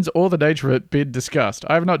origins or the nature of it, been discussed.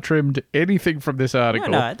 I have not trimmed anything from this article.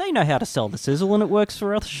 No, they know how to sell the sizzle, and it works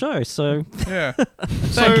for our show. So Yeah.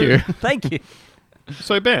 Thank you. thank you.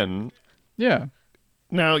 So, Ben, Yeah.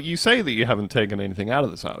 now you say that you haven't taken anything out of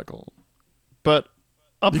this article, but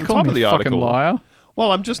up You the call top me of the a fucking article... liar?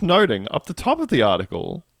 Well, I'm just noting, up the top of the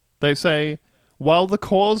article, they say, while the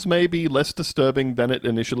cause may be less disturbing than it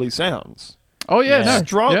initially sounds, Oh, yeah,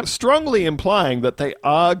 no. Yep. strongly implying that they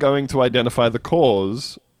are going to identify the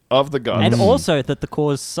cause of the guns. And also that the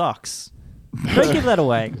cause sucks. Don't give that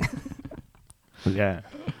away. Yeah.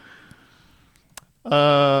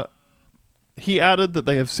 He added that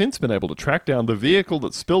they have since been able to track down the vehicle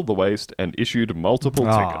that spilled the waste and issued multiple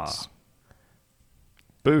Ah. tickets.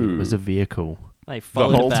 Boo. It was a vehicle. They the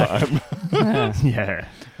followed whole it back. time. Yeah.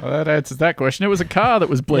 Well, that answers that question. It was a car that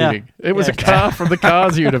was bleeding. Yeah. It was Yeah. a car from the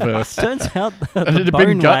Cars universe. Turns out it the had been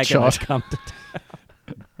bone gut wagon had shot. come to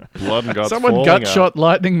Blood and guts Someone falling gut out. shot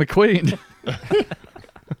Lightning McQueen.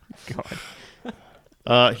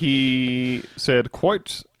 He said,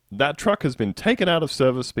 quote, that truck has been taken out of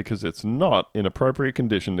service because it's not in appropriate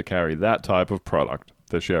condition to carry that type of product,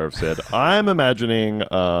 the sheriff said. I'm imagining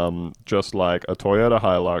just like a Toyota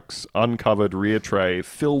Hilux uncovered rear tray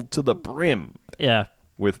filled to the brim Yeah.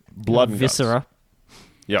 with blood and guts. Viscera.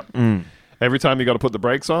 Yep. Every time you got to put the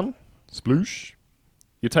brakes on, sploosh.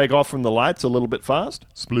 You take off from the lights a little bit fast,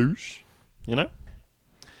 sploosh. You know?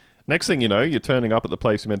 Next thing you know, you're turning up at the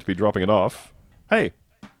place you're meant to be dropping it off. Hey,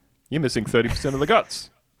 you're missing 30% of the guts.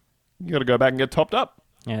 You got to go back and get topped up.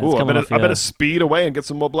 Yeah, it's Ooh, I coming off better your- speed away and get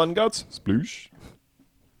some more blood and guts. Sploosh.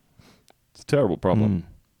 It's a terrible problem.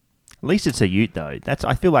 At least it's a ute, though.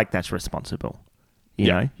 I feel like that's responsible. You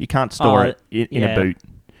Yeah. know, you can't store it in a boot.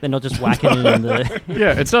 They're not just whacking it in the...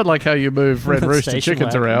 Yeah, it's not like how you move red rooster Station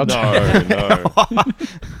chickens wagon. around. No.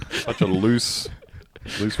 Such a loose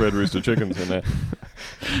red rooster chickens in there.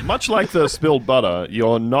 Much like the spilled butter,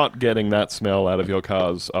 you're not getting that smell out of your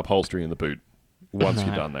car's upholstery in the boot once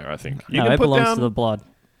you're done there, I think. You No, can it put belongs down, to the blood.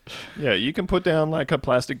 yeah, you can put down like a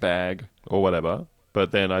plastic bag or whatever,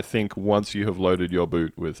 but then I think once you have loaded your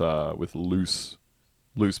boot with loose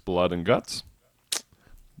blood and guts,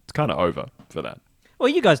 it's kind of over for that. Well,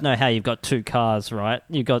 you guys know how you've got two cars, right?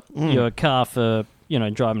 You've got your car for,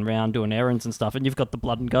 driving around doing errands and stuff, and you've got the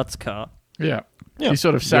blood and guts car. Yeah. Yeah. You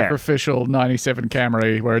sort of sacrificial 97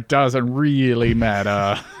 Camry where it doesn't really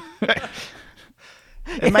matter.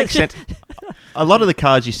 It makes sense. A lot of the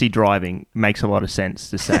cars you see driving makes a lot of sense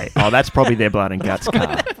to say, oh, that's probably their blood and guts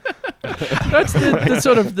car. That's the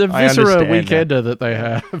sort of the I viscera understand weekender that they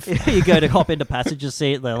have. You go to hop into passenger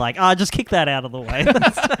seat, they're like, just kick that out of the way.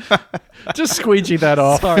 Just squeegee that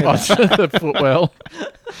off Sorry about onto the footwell.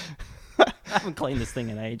 I haven't cleaned this thing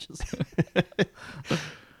in ages.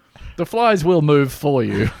 The flies will move for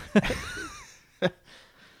you.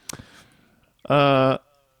 The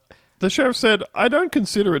sheriff said, I don't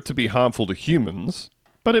consider it to be harmful to humans,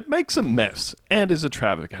 but it makes a mess and is a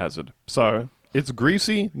traffic hazard. So, it's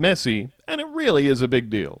greasy, messy, and it really is a big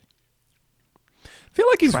deal. I feel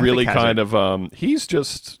like he's Traffic really hazard. kind of, he's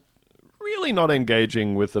just really not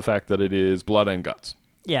engaging with the fact that it is blood and guts.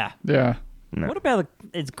 Yeah. Yeah. No. What about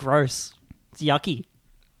it's gross? It's yucky.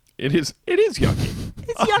 It is yucky.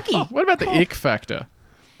 It's yucky. What about the ick factor?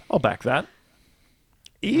 I'll back that.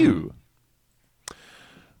 Ew.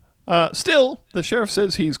 Still, the sheriff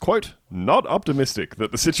says he's, quote, not optimistic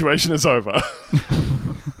that the situation is over.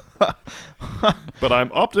 But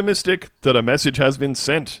I'm optimistic that a message has been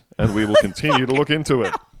sent, and we will continue to look into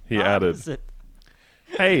it, he added. Is it-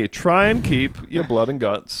 Hey, try and keep your blood and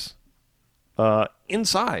guts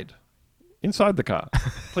inside the car,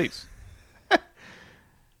 please.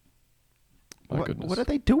 My goodness. What are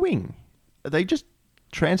they doing? Are they just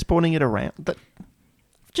transporting it around?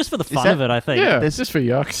 Just for the fun that- of it, I think. Yeah, There's- just for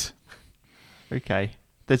yucks. Okay.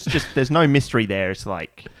 There's no mystery there. It's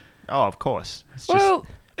like, oh, of course. It's just, Well,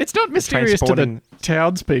 it's not mysterious to the transporting-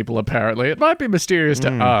 townspeople, apparently. It might be mysterious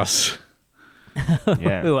to us.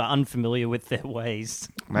 yeah. Who are unfamiliar with their ways.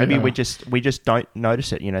 Maybe Yeah. we just don't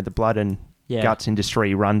notice it. You know, the blood and Yeah. guts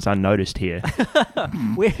industry runs unnoticed here.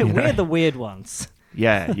 We're the weird ones.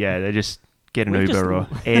 Yeah, they just get an We've Uber just- or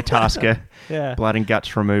Airtasker, Yeah. blood and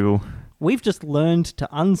guts removal. We've just learned to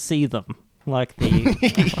unsee them. Like they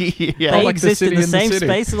yeah, like the exist in city the in the same city.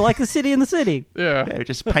 space like the city in the city. Yeah. yeah,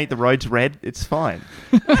 just paint the roads red. It's fine.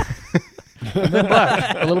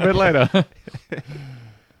 A little bit later.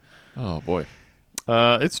 Oh, boy.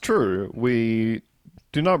 It's true. We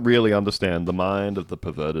do not really understand the mind of the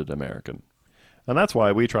perverted American. And that's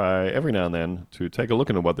why we try every now and then to take a look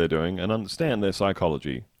into what they're doing and understand their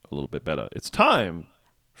psychology a little bit better. It's time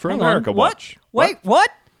for Hang America on. Watch. Wait, what?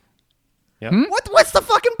 Yeah. What's the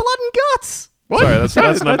fucking blood and guts? What? Sorry, that's No,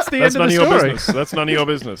 none, that's the that's end of none the of your story. business. That's none of your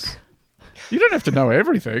business. You don't have to know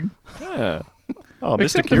everything. Yeah. Oh, Mr.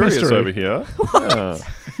 Except the Curious mystery. over here. Yeah.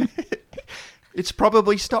 It's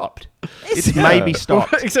probably stopped. It's Yeah. maybe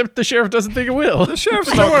stopped. Except the sheriff doesn't think it will. The sheriff's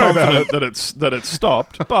Don't not worry about confident that it's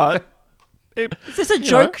stopped, but it, Is this a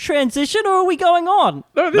joke transition or are we going on?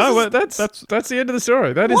 No, that's the end of the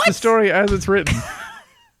story. That is the What? story as it's written.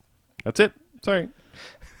 that's it. Sorry.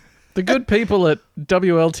 The good people at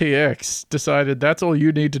WLTX decided that's all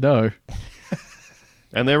you need to know.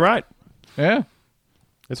 And they're right. Yeah?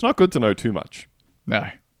 It's not good to know too much. No.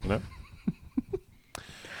 You know?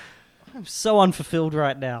 I'm so unfulfilled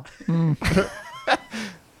right now.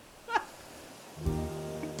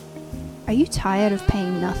 Are you tired of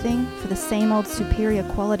paying nothing for the same old superior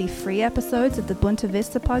quality free episodes of the Bunta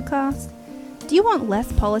Vista podcast? Do you want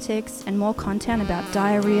less politics and more content about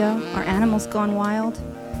diarrhea or animals gone wild?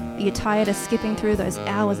 Are you tired of skipping through those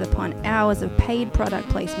hours upon hours of paid product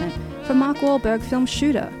placement for Mark Wahlberg film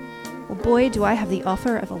Shooter? Well, boy, do I have the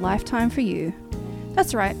offer of a lifetime for you.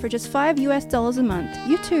 That's right, for just $5 a month,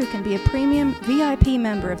 you too can be a premium VIP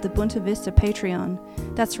member of the Bunta Vista Patreon.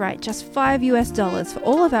 That's right, just $5 for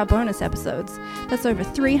all of our bonus episodes. That's over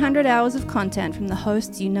 300 hours of content from the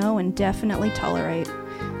hosts you know and definitely tolerate.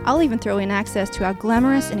 I'll even throw in access to our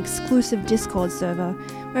glamorous and exclusive Discord server,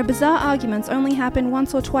 where bizarre arguments only happen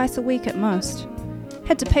once or twice a week at most.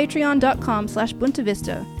 Head to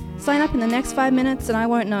patreon.com/buntavista, Sign up in the next 5 minutes and I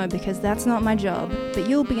won't know because that's not my job, but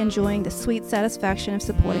you'll be enjoying the sweet satisfaction of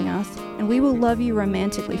supporting us, and we will love you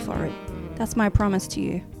romantically for it. That's my promise to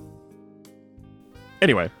you.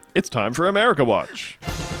 Anyway, it's time for America Watch.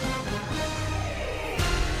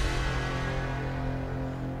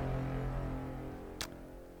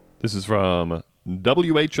 This is from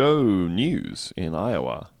WHO News in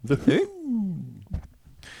Iowa. The Who?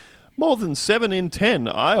 More than 7 in 10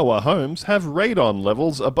 Iowa homes have radon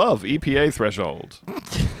levels above EPA threshold.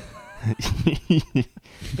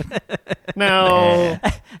 Now,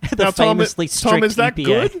 The famously Tom, is that strict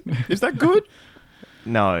good? EPA. Is that good?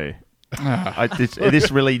 No.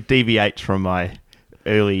 This really deviates from my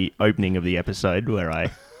early opening of the episode where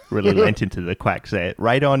I really went into the quacks there.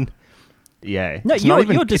 Radon, yeah. No, it's not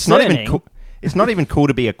you're it's not even discerning. cool. It's not even cool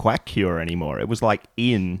to be a quack cure anymore. It was like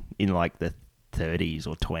in like the 30s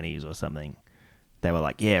or 20s or something. They were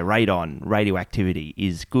like, yeah, radon, radioactivity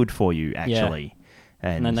is good for you, actually.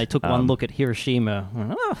 And then they took one look at Hiroshima.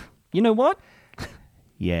 Oh, you know what?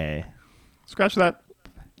 Yeah. Scratch that.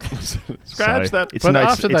 Scratch So that. It's, But no,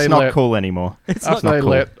 after it's they not let- cool anymore. After not they cool.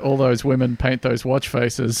 let all those women paint those watch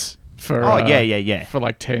faces for Yeah. for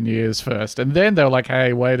like 10 years first, and then they were like,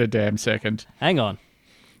 hey, wait a damn second. Hang on.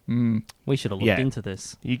 We should have looked Yeah. into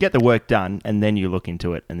this. You get the work done, and then you look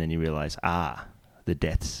into it, and then you realize, the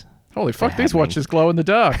deaths. Holy fuck, They're these happening. watches glow in the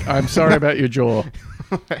dark. I'm sorry about your jaw.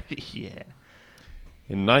 Yeah.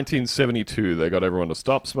 In 1972, they got everyone to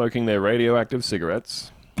stop smoking their radioactive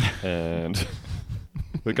cigarettes, and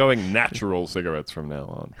we're going natural cigarettes from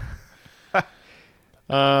now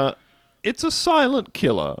on. It's a silent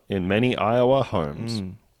killer in many Iowa homes.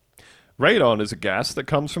 Radon is a gas that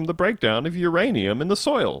comes from the breakdown of uranium in the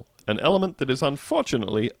soil, an element that is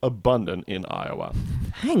unfortunately abundant in Iowa.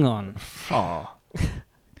 Hang on. Oh.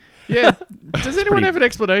 Yeah. Does anyone pretty- have an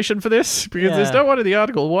explanation for this? Because there's Yeah. no one in the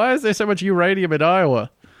article. Why is there so much uranium in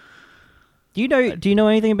Iowa? Do you know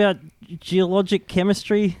anything about geologic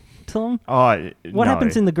chemistry, Tom? What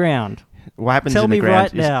happens in the ground? What happens Tell in the me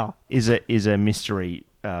ground right now. is a mystery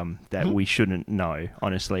that we shouldn't know.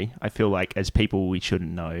 Honestly, I feel like as people we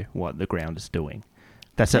shouldn't know what the ground is doing.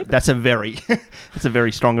 That's a very that's a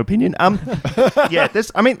very strong opinion. Yeah,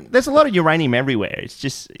 there's a lot of uranium everywhere.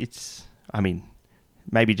 It's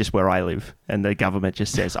maybe just where I live, and the government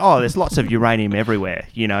just says, "Oh, there's lots of uranium everywhere."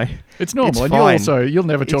 You know, It's normal. It's and fine. you'll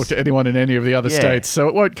never talk It's- to anyone in any of the other Yeah. states, so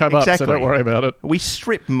it won't come up, so Exactly. don't worry about it. we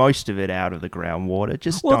strip most of it out of the groundwater.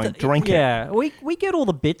 Just don't drink it. Yeah, we get all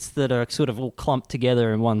the bits that are sort of all clumped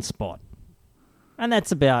together in one spot, and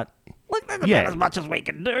that's about Yeah. as much as we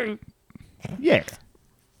can do. Yeah.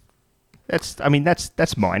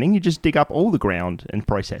 That's mining. You just dig up all the ground and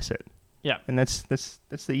process it. Yeah. And that's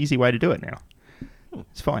the easy way to do it now.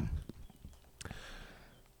 It's fine.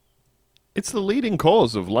 It's the leading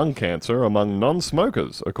cause of lung cancer among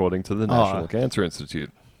non-smokers, according to the National Cancer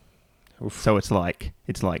Institute. So it's like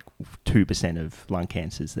 2% of lung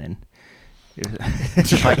cancers then.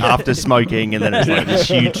 It's like after smoking, and then it's like this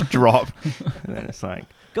huge drop, and then it's like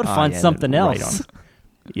Got to find something else.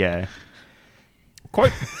 Yeah.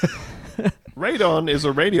 Quote, radon is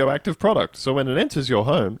a radioactive product, so when it enters your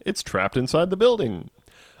home, it's trapped inside the building.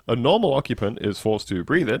 A normal occupant is forced to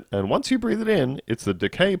breathe it, and once you breathe it in, it's the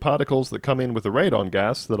decay particles that come in with the radon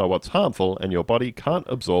gas that are what's harmful, and your body can't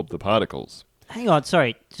absorb the particles. Hang on,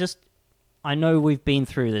 sorry. I know we've been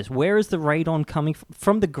through this. Where is the radon coming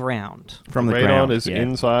from the ground? From the radon ground. is yeah.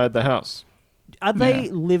 inside the house. Are they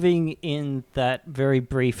living in that very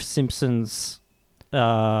brief Simpsons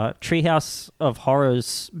Treehouse of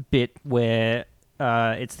Horrors bit where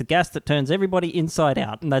it's the gas that turns everybody inside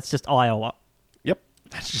out, and that's just Iowa? Yep.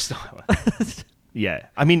 That's just yeah.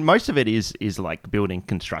 Most of it is like building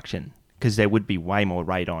construction, because there would be way more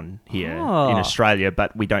radon here in Australia,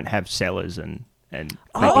 but we don't have cellars and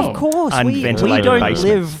Oh, of course. We unventilated don't basements.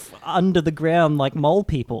 live under the ground like mole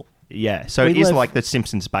people. Yeah, so We it is live- like the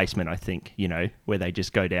Simpsons basement, I think, where they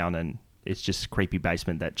just go down and it's just a creepy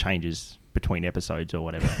basement that changes between episodes or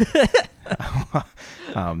whatever.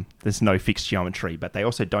 There's no fixed geometry, but they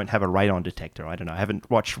also don't have a radon detector. I don't know. I haven't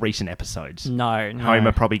watched recent episodes. No.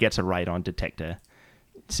 Homer probably gets a radon detector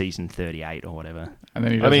season 38 or whatever. And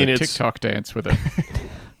then he does a it's- TikTok dance with it.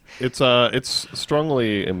 It's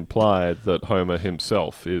strongly implied that Homer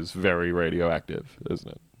himself is very radioactive,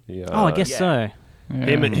 isn't it? I guess so. Yeah.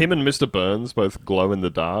 Him and Mr. Burns both glow in the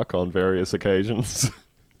dark on various occasions.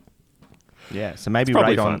 Yeah, so maybe It's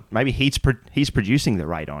probably radon. fun. Maybe he's producing the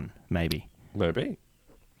radon. Maybe. Maybe.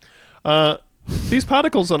 These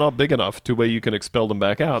particles are not big enough to where you can expel them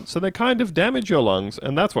back out, so they kind of damage your lungs,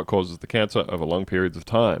 and that's what causes the cancer over long periods of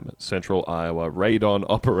time, Central Iowa Radon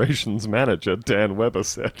Operations Manager Dan Weber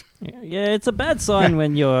said. Yeah, it's a bad sign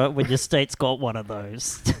when your state's got one of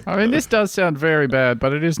those. I mean, this does sound very bad,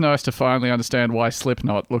 but it is nice to finally understand why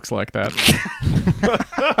Slipknot looks like that.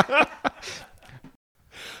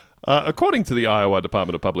 According to the Iowa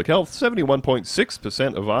Department of Public Health,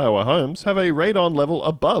 71.6% of Iowa homes have a radon level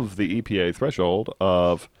above the EPA threshold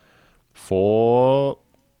of 4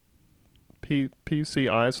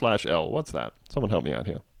 PCI/L. What's that? Someone help me out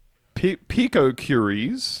here.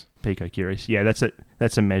 Picocuries. Picocuries. Yeah,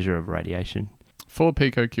 that's a measure of radiation. 4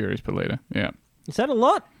 picocuries per litre, yeah. Is that a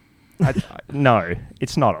lot? No,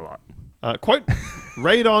 it's not a lot. Quote,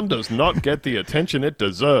 radon does not get the attention it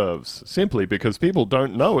deserves, simply because people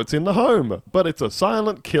don't know it's in the home, but it's a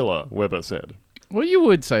silent killer, Weber said. Well, you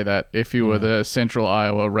would say that if you were the Central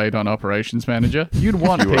Iowa Radon Operations Manager. You'd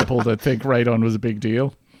want people to think radon was a big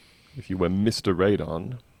deal. If you were Mr.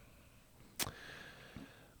 Radon.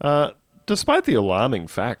 Despite the alarming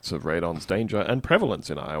facts of radon's danger and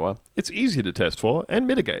prevalence in Iowa, it's easy to test for and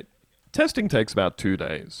mitigate. Testing takes about 2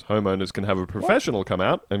 days. Homeowners can have a professional come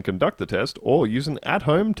out and conduct the test or use an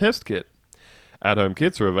at-home test kit. At-home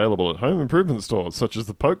kits are available at home improvement stores such as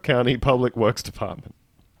the Polk County Public Works Department.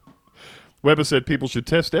 Weber said people should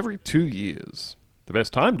test every 2 years. The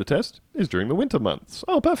best time to test is during the winter months.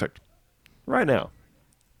 Oh, perfect. Right now.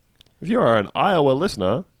 If you are an Iowa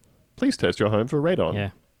listener, please test your home for radon. Yeah.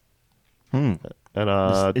 And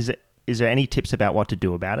Is there any tips about what to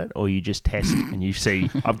do about it, or you just test and you see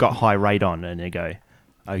I've got high radon, and you go,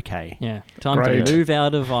 okay, Yeah. Time Great. to move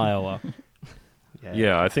out of Iowa.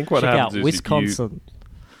 yeah, I think what Check happens out is Wisconsin.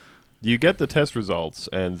 you get the test results,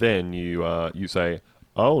 and then you say,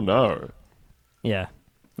 oh no. Yeah.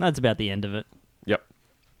 That's about the end of it. Yep.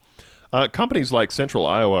 Companies like Central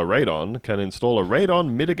Iowa Radon can install a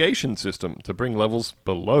radon mitigation system to bring levels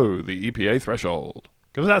below the EPA threshold.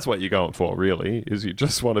 Because that's what you're going for, really, is you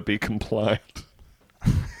just want to be compliant.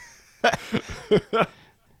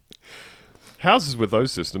 Houses with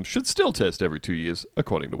those systems should still test every 2 years,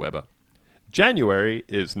 according to Weber. January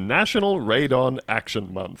is National Radon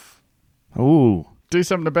Action Month. ooh, Do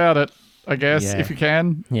something about it, I guess, Yeah. if you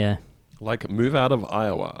can. Yeah. Like, move out of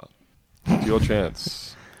Iowa. It's your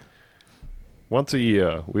chance. Once a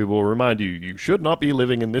year, we will remind you, you should not be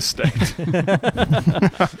living in this state.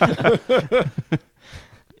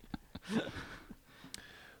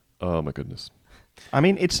 Oh, my goodness. I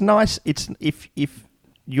mean, it's nice. It's if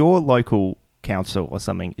your local council or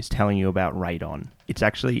something is telling you about radon, it's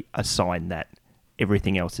actually a sign that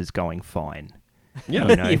everything else is going fine. Yeah.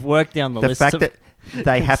 You know, You've worked down the the list fact of that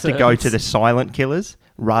they have to go to concerns. the silent killers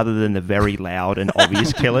rather than the very loud and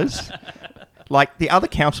obvious killers. Like, the other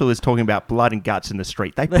council is talking about blood and guts in the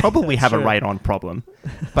street. They probably have True. a radon problem,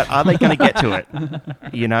 but are they going to get to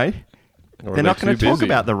it? You know, Or they're not too going to talk busy.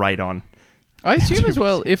 about the radon. I assume as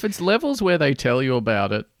well, if it's levels where they tell you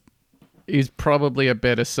about it, is probably a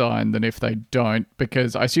better sign than if they don't,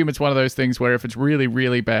 because I assume it's one of those things where if it's really,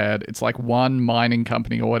 really bad, it's like one mining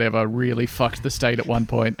company or whatever really fucked the state at one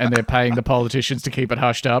point and they're paying the politicians to keep it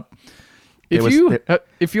hushed up.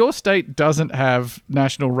 If your state doesn't have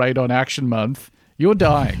National Radon Action Month, you're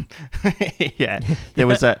dying. Yeah, there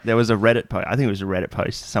was a Reddit post. I think it was a Reddit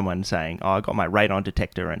post. Someone saying, "Oh, I got my radon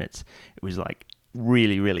detector, and it was like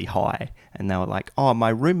really, really high." And they were like, "Oh, my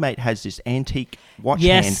roommate has this antique watch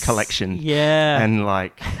hand collection." Yeah. and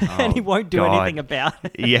like, and he oh, won't do God. anything about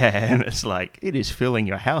it. Yeah, and it's like, it is filling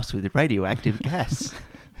your house with radioactive gas.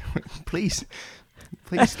 Please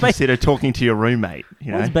consider talking to your roommate.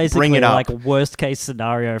 You know, It's basically bring it up. like a worst case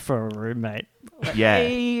scenario for a roommate. Like, Yeah.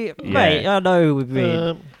 hey, mate, Yeah. I know we've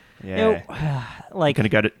been yeah, like gonna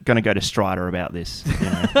go to Strider about this. You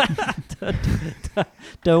know?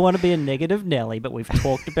 don't want to be a negative Nelly, but we've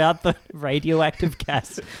talked about the radioactive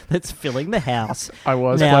gas that's filling the house. I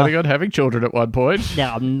was Now- planning on having children at one point.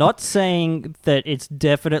 Now, I'm not saying that it's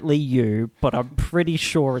definitely you, but I'm pretty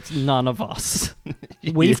sure it's none of us.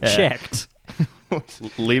 We've Yeah. checked.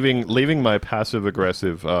 Leaving my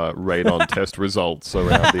passive-aggressive radon test results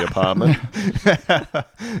around the apartment.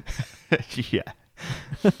 Yeah,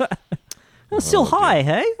 It's still high,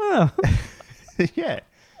 hey? Oh. yeah.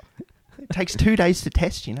 It takes 2 days to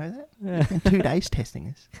test. You know that? 2 days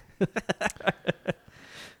testing this.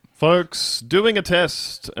 Folks, doing a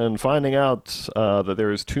test and finding out that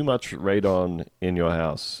there is too much radon in your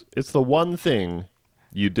house. It's the one thing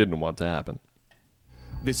you didn't want to happen.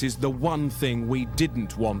 This is the one thing we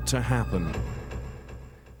didn't want to happen.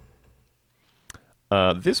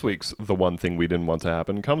 This week's The One Thing We Didn't Want to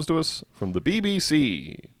Happen comes to us from the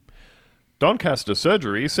BBC. Doncaster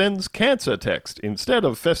Surgery sends cancer text instead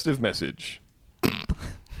of festive message.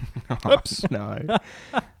 Oops. No.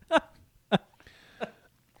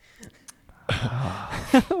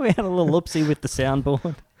 We had a little oopsie with the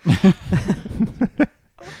soundboard.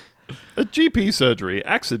 A GP surgery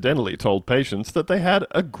accidentally told patients that they had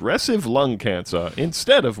aggressive lung cancer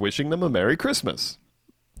instead of wishing them a Merry Christmas.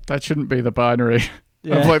 That shouldn't be the binary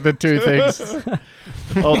Yeah. of like the two things.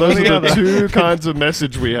 Oh, those are the two kinds of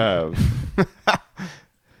message we have.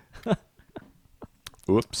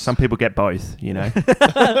 Oops. Some people get both, you know.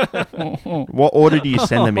 What order do you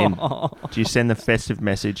send them in? Do you send the festive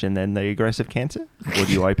message and then the aggressive cancer? Or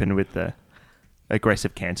do you open with the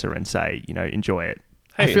aggressive cancer and say, you know, enjoy it?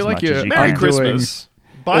 Hey, I feel as like much as you're you Merry can. Christmas.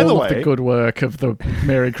 By all the of way, the good work of the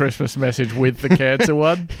Merry Christmas message with the cancer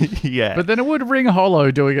one. Yeah. But then it would ring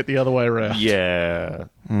hollow doing it the other way around. yeah.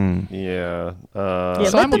 Mm. Yeah. Yeah, let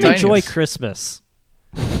them Simultaneous. enjoy Christmas.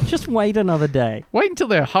 Just wait another day. Wait until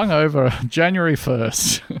they're hungover January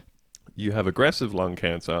 1st. You have aggressive lung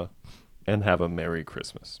cancer and have a Merry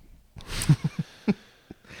Christmas.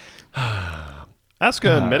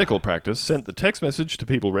 Asker Medical Practice sent the text message to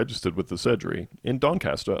people registered with the surgery in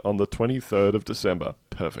Doncaster on the 23rd of December.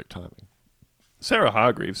 Perfect timing. Sarah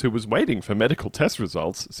Hargreaves, who was waiting for medical test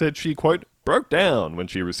results, said she, quote, broke down when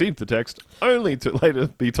she received the text, only to later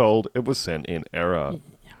be told it was sent in error.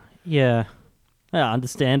 Yeah.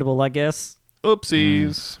 Understandable, I guess.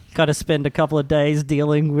 Oopsies. Got to spend a couple of days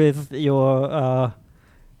dealing with your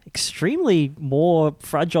extremely more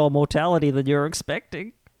fragile mortality than you're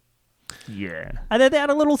expecting. Yeah. And then they had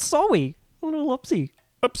a little sorry, a little oopsie.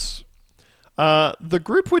 Oops. The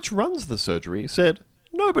group which runs the surgery said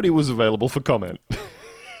nobody was available for comment.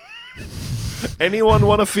 Anyone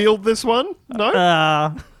want to field this one?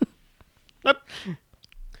 No? Nope.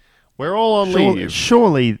 We're all on leave.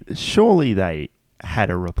 Surely they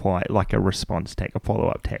had a reply, like a response text, a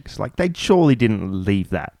follow-up text. Like, they surely didn't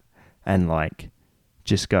leave that and, like,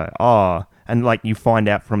 just go, oh, and, like, you find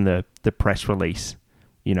out from the press release,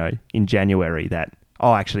 you know, in January that,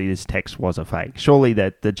 oh, actually, this text was a fake. Surely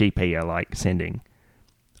that the GP are, like, sending...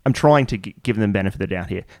 I'm trying to give them benefit of the doubt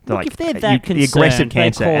here. They're Look, like, if they're that the aggressive concerned, they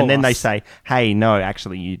cancer, call and then they us. say, hey, no,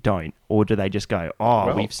 actually, you don't. Or do they just go, oh,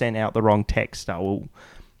 Well- we've sent out the wrong text. Oh,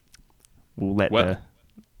 we'll let Well, the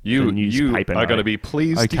You newspaper are know. going to be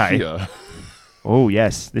pleased Okay. to hear. Oh,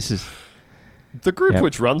 yes, this is... The group Yep.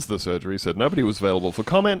 which runs the surgery said nobody was available for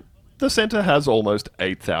comment. The centre has almost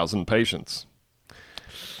 8,000 patients.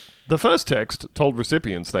 The first text told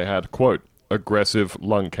recipients they had, quote, aggressive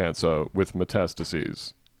lung cancer with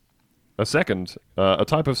metastases. A second, a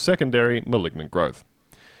type of secondary malignant growth.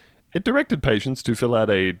 It directed patients to fill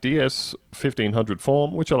out a DS-1500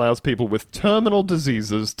 form, which allows people with terminal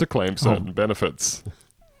diseases to claim certain benefits.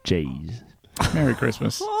 Jeez. Merry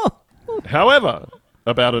Christmas. However,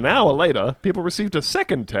 about an hour later, people received a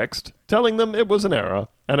second text telling them it was an error,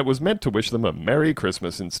 and it was meant to wish them a Merry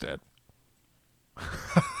Christmas instead.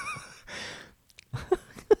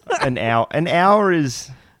 An hour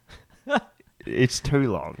is... It's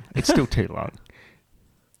too long. It's still too long.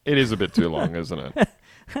 It is a bit too long, isn't it?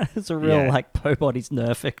 It's a real, Yeah. like, Bobody's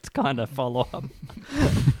Nerfect kind of follow-up.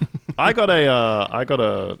 I got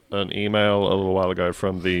an email a little while ago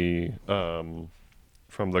from the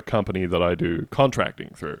company that I do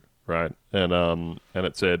contracting through, right? And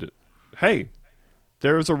it said, "Hey,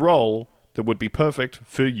 there is a role that would be perfect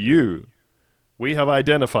for you. We have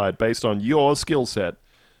identified based on your skill set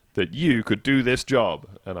that you could do this job."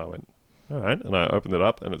 And I went, "All right." And I opened it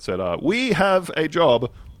up, and it said, "We have a job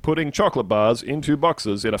putting chocolate bars into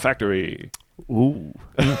boxes in a factory." Ooh.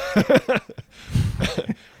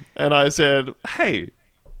 And I said, "Hey,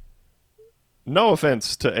 no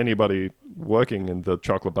offense to anybody working in the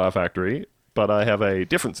chocolate bar factory, but I have a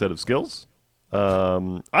different set of skills.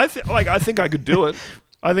 I think I could do it.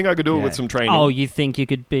 I think I could do it with some training." Oh, you think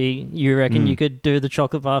you reckon you could do the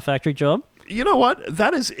chocolate bar factory job? You know what?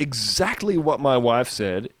 That is exactly what my wife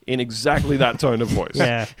said in exactly that tone of voice.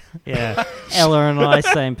 Yeah, yeah. Ella and I,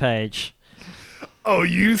 same page. Oh,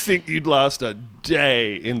 you think you'd last a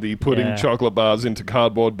day in the putting Yeah. chocolate bars into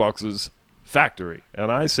cardboard boxes factory?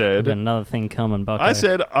 And I We've said, got another thing coming, Bucko.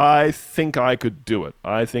 I think I could do it.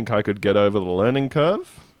 I think I could get over the learning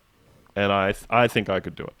curve, and I think I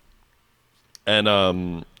could do it. And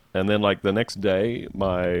then like the next day,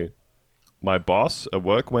 my boss at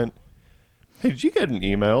work went, "Hey, did you get an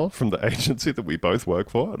email from the agency that we both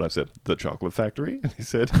work for?" And I said, "The chocolate factory?" And he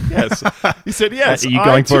said, "Yes." He said, "Yes." Are you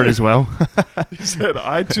going for it as well? He said,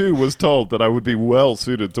 "I too was told that I would be well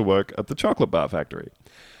suited to work at the chocolate bar factory."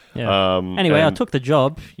 Yeah. Anyway, I and- took the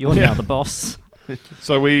job. You're now the boss.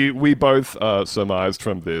 So we both surmised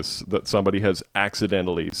from this that somebody has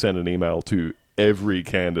accidentally sent an email to every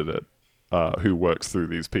candidate who works through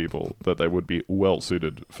these people that they would be well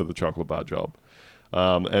suited for the chocolate bar job.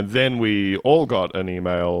 And then we all got an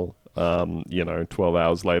email, 12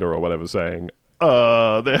 hours later or whatever, saying,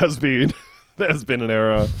 there's been an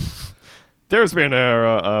error. There's been an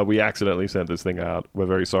error. We accidentally sent this thing out. We're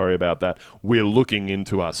very sorry about that. We're looking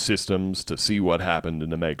into our systems to see what happened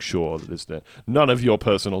and to make sure that none of your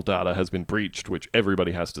personal data has been breached, which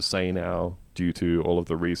everybody has to say now due to all of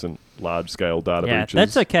the recent large-scale data breaches.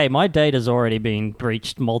 That's okay. My data's already been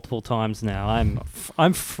breached multiple times now.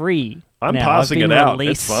 I'm free. I'm now. passing I've it been out.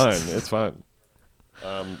 released. It's fine.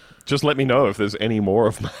 Just let me know if there's any more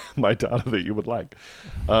of my data that you would like.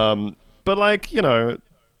 But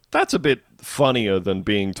that's a bit funnier than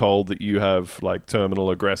being told that you have terminal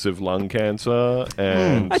aggressive lung cancer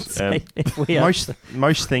and I'd say if we are,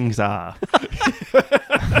 Most things are.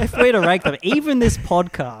 if we're to rank them, even this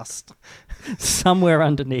podcast, somewhere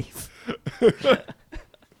underneath.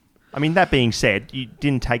 I mean, that being said, you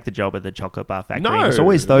didn't take the job at the chocolate bar factory. No, There's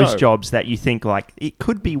always those no. jobs that you think, it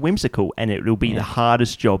could be whimsical and it will be the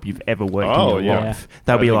hardest job you've ever worked in your life.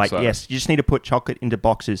 They'll be like, so. yes, you just need to put chocolate into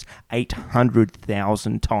boxes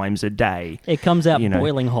 800,000 times a day. It comes out You know.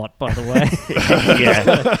 boiling hot, by the way.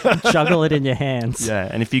 Yeah. Juggle it in your hands. Yeah,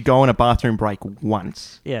 and if you go on a bathroom break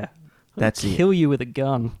once, Yeah. that's it. Kill you with a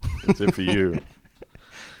gun. That's it for you.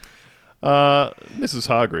 Mrs.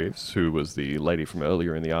 Hargreaves, who was the lady from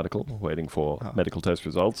earlier in the article, waiting for medical test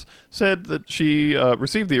results, said that she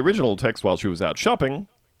received the original text while she was out shopping,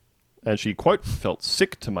 and she, quote, felt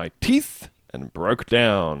sick to my teeth and broke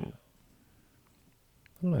down.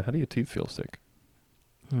 I don't know, how do your teeth feel sick?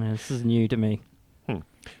 Yeah, this is new to me.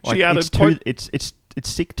 She added, it's quote, it's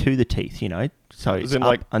sick to the teeth, so it's in, up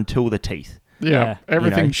like- until the teeth. Yeah.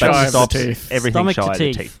 Everything But shy of the stops teeth. Everything Stomach to shy of the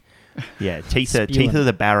teeth. teeth. Yeah, teeth are Spewing.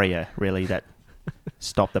 the barrier, really, that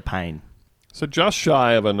stop the pain. so just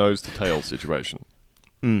shy of a nose to tail situation.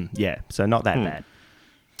 Yeah, so not that bad.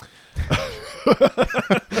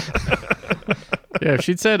 Yeah, if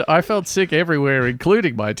she'd said, I felt sick everywhere,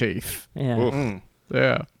 including my teeth. Yeah. Oof.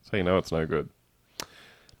 Yeah. So you know it's no good.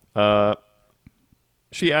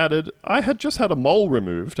 She added, I had just had a mole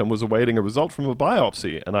removed and was awaiting a result from a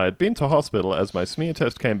biopsy, and I had been to hospital as my smear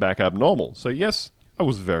test came back abnormal, so yes, I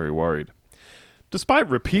was very worried. Despite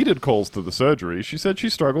repeated calls to the surgery, she said she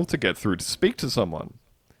struggled to get through to speak to someone.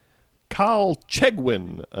 Carl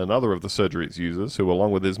Chegwin, another of the surgery's users, who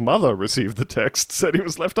along with his mother received the text, said he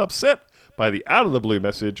was left upset by the out-of-the-blue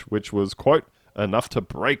message, which was, quote, enough to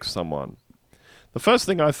break someone. The first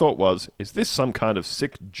thing I thought was, is this some kind of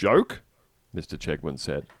sick joke? Mr. Chegwin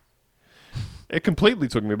said. It completely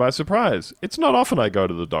took me by surprise. It's not often I go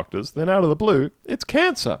to the doctors, then out of the blue, it's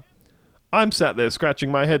cancer. I'm sat there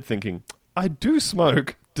scratching my head thinking, I do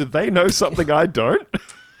smoke. Do they know something I don't?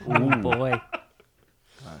 Oh, boy.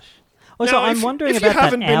 Also, Now, I'm wondering if about you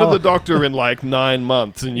haven't that been hour. to the doctor in 9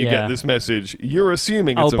 months and you Yeah. get this message, you're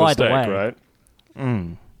assuming it's a by the mistake, way. right?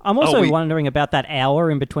 I'm also we- wondering about that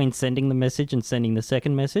hour in between sending the message and sending the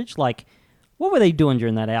second message. What were they doing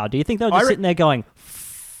during that hour? Do you think they were just sitting there going,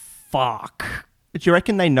 fuck? Do you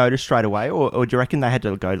reckon they noticed straight away, or do you reckon they had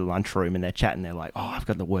to go to the lunchroom and they're chatting? They're like, "Oh, I've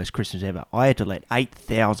got the worst Christmas ever. I had to let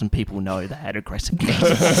 8,000 people know they had aggressive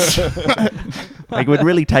cancer." It would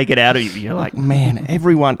really take it out of you. You're like, man,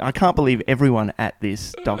 everyone. I can't believe everyone at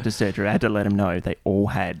this doctor's surgery had to let them know they all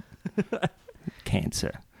had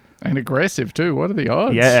cancer. And aggressive, too. What are the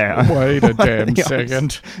odds? Yeah. Wait a damn The odds.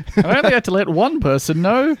 second. I only had to let one person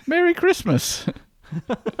know. Merry Christmas.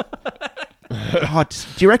 Oh,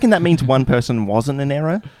 do you reckon that means one person wasn't an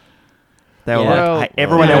error? They were Yeah. like, hey,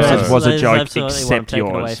 everyone Yeah. else's was a That's joke absolutely what I'm except taking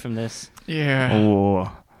away yours. from this. Yeah.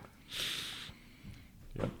 Oh,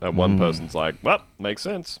 That one person's like, well, makes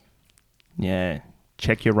sense. yeah.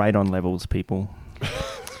 Check your radon levels, people.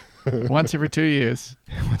 Once every 2 years.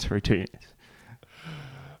 Once every 2 years.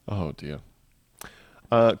 Oh, dear.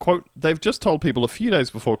 Quote, they've just told people a few days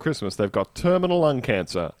before Christmas they've got terminal lung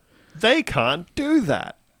cancer. They can't do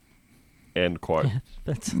that. End quote.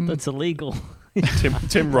 That's illegal.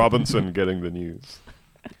 Tim Robinson getting the news.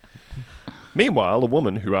 Meanwhile, a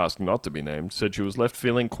woman who asked not to be named said she was left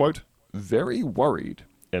feeling, quote, very worried,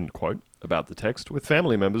 end quote, about the text, with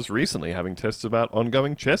family members recently having tests about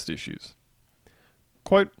ongoing chest issues.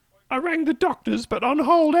 Quote, I rang the doctors, but on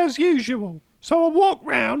hold as usual. So I walked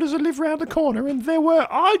round as I live round the corner, and there were,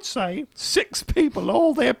 I'd say, 6 people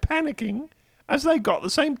all there panicking as they got the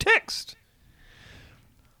same text.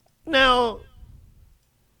 Now,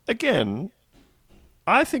 again,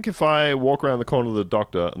 I think if I walk around the corner of the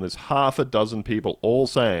doctor and there's half a dozen people all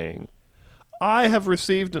saying, I have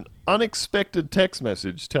received an unexpected text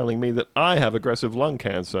message telling me that I have aggressive lung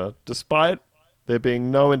cancer, despite there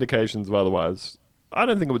being no indications of otherwise. I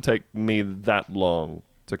don't think it would take me that long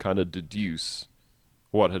to kind of deduce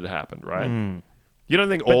what had happened, right? You don't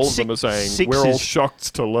think But all of them are saying, six we're all is-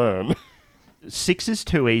 shocked to learn? 6 is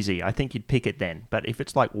too easy. I think you'd pick it then. But if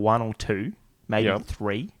it's like 1 or 2, maybe Yeah.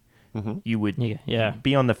 3, you would Yeah.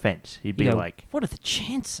 be on the fence. You'd be You go, like, what are the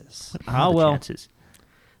chances? what are the chances?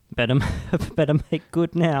 better make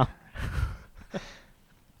good now.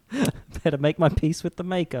 Better make my peace with the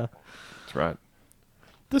maker. That's right.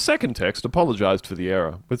 The second text apologized for the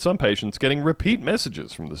error, with some patients getting repeat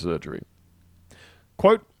messages from the surgery.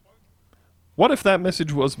 Quote, what if that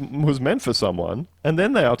message was meant for someone, and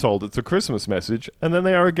then they are told it's a Christmas message, and then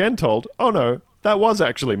they are again told, oh no, that was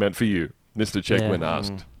actually meant for you, Mr. Chequin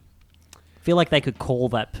asked. Feel like they could call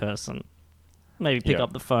that person. Maybe pick Yeah.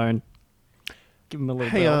 up the phone. Give them a little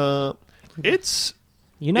Hey, bell. it's...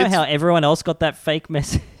 You know it's- how everyone else got that fake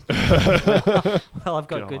message? Well, I've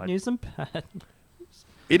got good God. news and bad.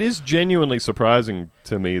 It is genuinely surprising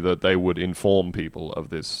to me that they would inform people of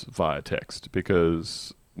this via text,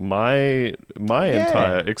 because my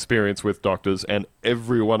entire experience with doctors and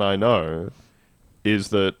everyone I know is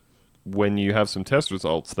that when you have some test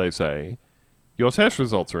results, they say, your test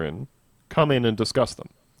results are in, come in and discuss them.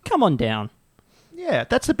 Come on down. Yeah,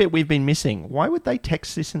 that's the bit we've been missing. Why would they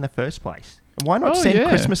text this in the first place? And why not Oh, send yeah.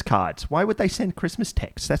 Christmas cards? Why would they send Christmas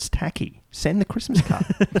texts? That's tacky. Send the Christmas card.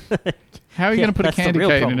 How are you Yeah, going to put a that's the candy real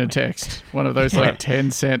cane in problem. a text? One of those like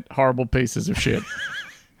 10-cent horrible pieces of shit.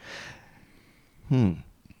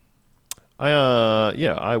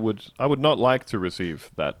 I would not like to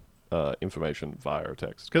receive that information via a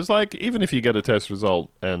text, because like even if you get a test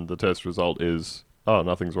result and the test result is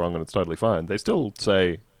nothing's wrong and it's totally fine, they still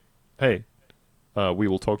say, hey, we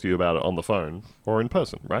will talk to you about it on the phone or in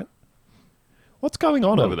person, right? What's going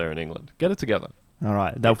on over there in England? Get it together. All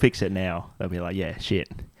right, they'll fix it now. They'll be like, yeah, shit.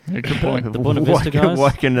 Yeah, good point. The Buena Vista guys?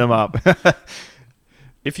 Woken them up.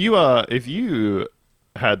 If you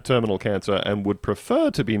had terminal cancer and would prefer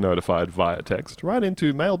to be notified via text, write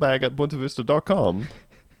into mailbag@buentavista.com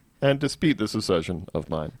and dispute this assertion of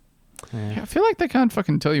mine. I feel like they can't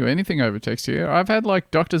fucking tell you anything over text here. I've had like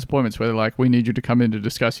doctor's appointments where they're like, we need you to come in to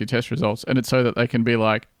discuss your test results, and it's so that they can be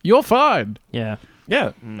like, you're fine. Yeah.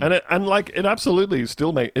 Yeah, and it absolutely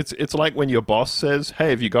still it's like when your boss says,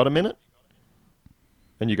 "Hey, have you got a minute?"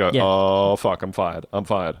 And you go, Yeah. "Oh fuck, I'm fired. Yeah.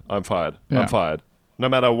 I'm fired." No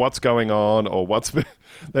matter what's going on or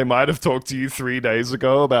they might have talked to you 3 days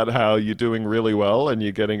ago about how you're doing really well and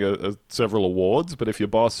you're getting several awards, but if your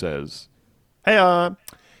boss says, "Hey,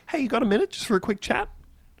 you got a minute just for a quick chat?"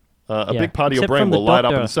 A Yeah. big part of your Except brain from the will light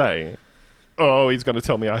up doctor. and say, "Oh, he's going to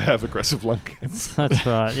tell me I have aggressive lung cancer." That's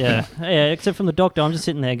right, yeah. Yeah, except from the doctor, I'm just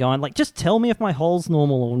sitting there going, like, just tell me if my hole's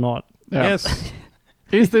normal or not. Yeah. Yes.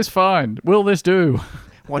 Is this fine? Will this do?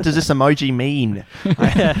 What does this emoji mean?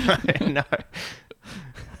 No.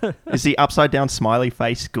 Is the upside down smiley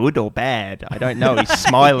face good or bad? I don't know. He's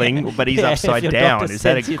smiling, but he's Yeah, upside if your down. doctor Is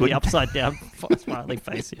that a sends you good? the upside down smiley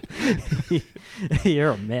face?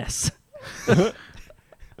 You're a mess.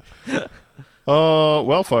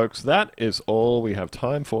 Well, folks, that is all we have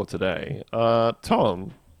time for today.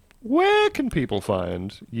 Tom, where can people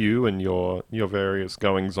find you and your various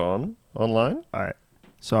goings-on online? All right.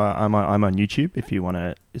 So I'm on YouTube. If you want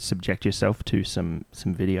to subject yourself to some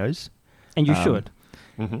videos. And you should.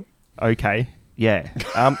 Okay. Yeah.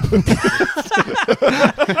 I'm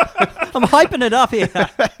hyping it up here.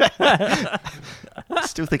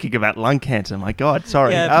 Still thinking about lung cancer. My God.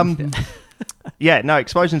 Sorry. Yeah. Yeah. No.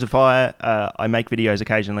 Explosions of fire. I make videos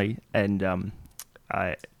occasionally, and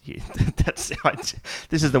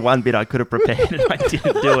this is the one bit I could have prepared, and I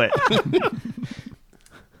didn't do it.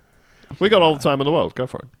 We got all the time in the world. Go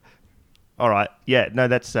for it. All right. Yeah. No.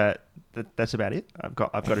 That's about it. I've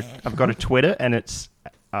got a Twitter, and it's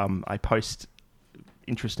I post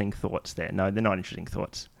interesting thoughts there. No, they're not interesting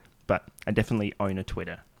thoughts, but I definitely own a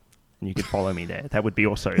Twitter, and you could follow me there. That would be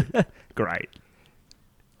also great.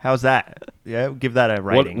 How's that? Yeah, give that a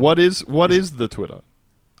rating. What is the Twitter?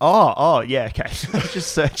 Oh, yeah, okay.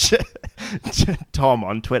 Just search Tom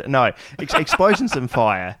on Twitter. No, Explosions and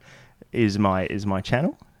Fire is my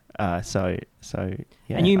channel. So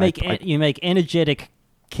yeah. And you make energetic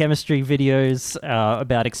chemistry videos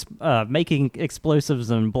about making explosives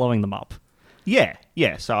and blowing them up. Yeah.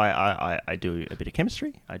 So I do a bit of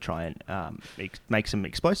chemistry. I try and make some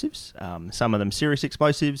explosives. Some of them serious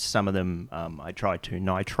explosives. Some of them I tried to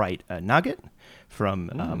nitrate a nugget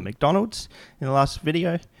from McDonald's in the last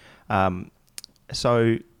video.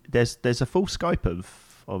 So there's a full scope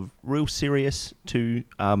of of real serious to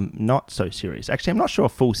not so serious. Actually, I'm not sure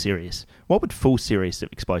full serious. What would full serious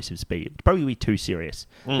of explosives be? It'd probably be too serious.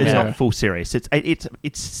 It's not full serious.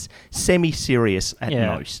 It's semi-serious at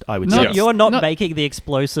most, I would say. You're not making the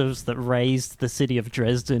explosives that raised the city of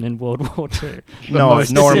Dresden in World War II. No,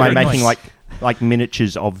 nor am I making like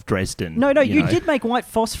miniatures of Dresden. No, you did make white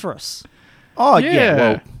phosphorus. Oh, yeah.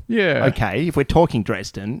 Well, yeah. Okay, if we're talking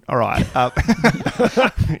Dresden, all right.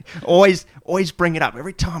 Always bring it up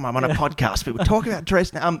every time I'm on a podcast. People talk about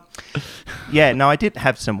Dresden. Yeah, no, I did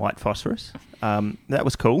have some white phosphorus. That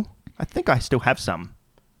was cool. I think I still have some.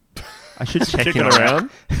 I should check Kicking it around.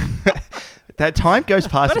 That time goes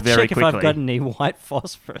past I've got to very check quickly. if I've got any white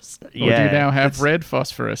phosphorus. Or do you now have red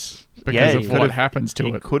phosphorus because of what happens to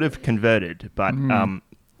it? It could have converted, but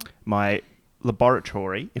my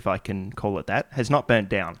laboratory, if I can call it that, has not burnt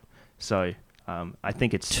down. So I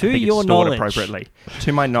think it's To your stored knowledge. appropriately.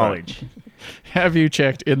 To my knowledge. Have you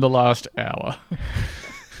checked in the last hour?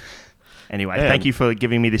 Anyway, thank you for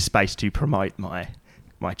giving me this space to promote my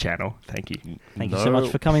channel. Thank you. Thank you so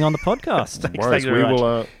much for coming on the podcast. No worries. Thank you very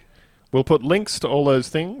much. We'll put links to all those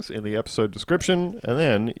things in the episode description, and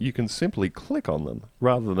then you can simply click on them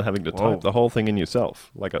rather than having to type the whole thing in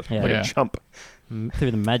yourself like a chump.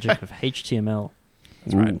 Through the magic of HTML.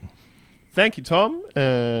 That's right. Thank you, Tom,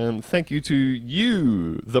 and thank you to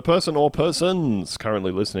you, the person or persons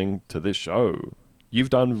currently listening to this show. You've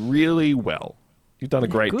done really well. You've done a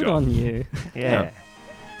great Good job. on you. Yeah.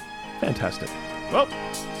 Fantastic. Well,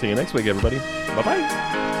 see you next week, everybody. Bye-bye.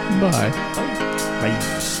 Bye.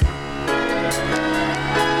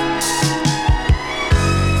 Bye.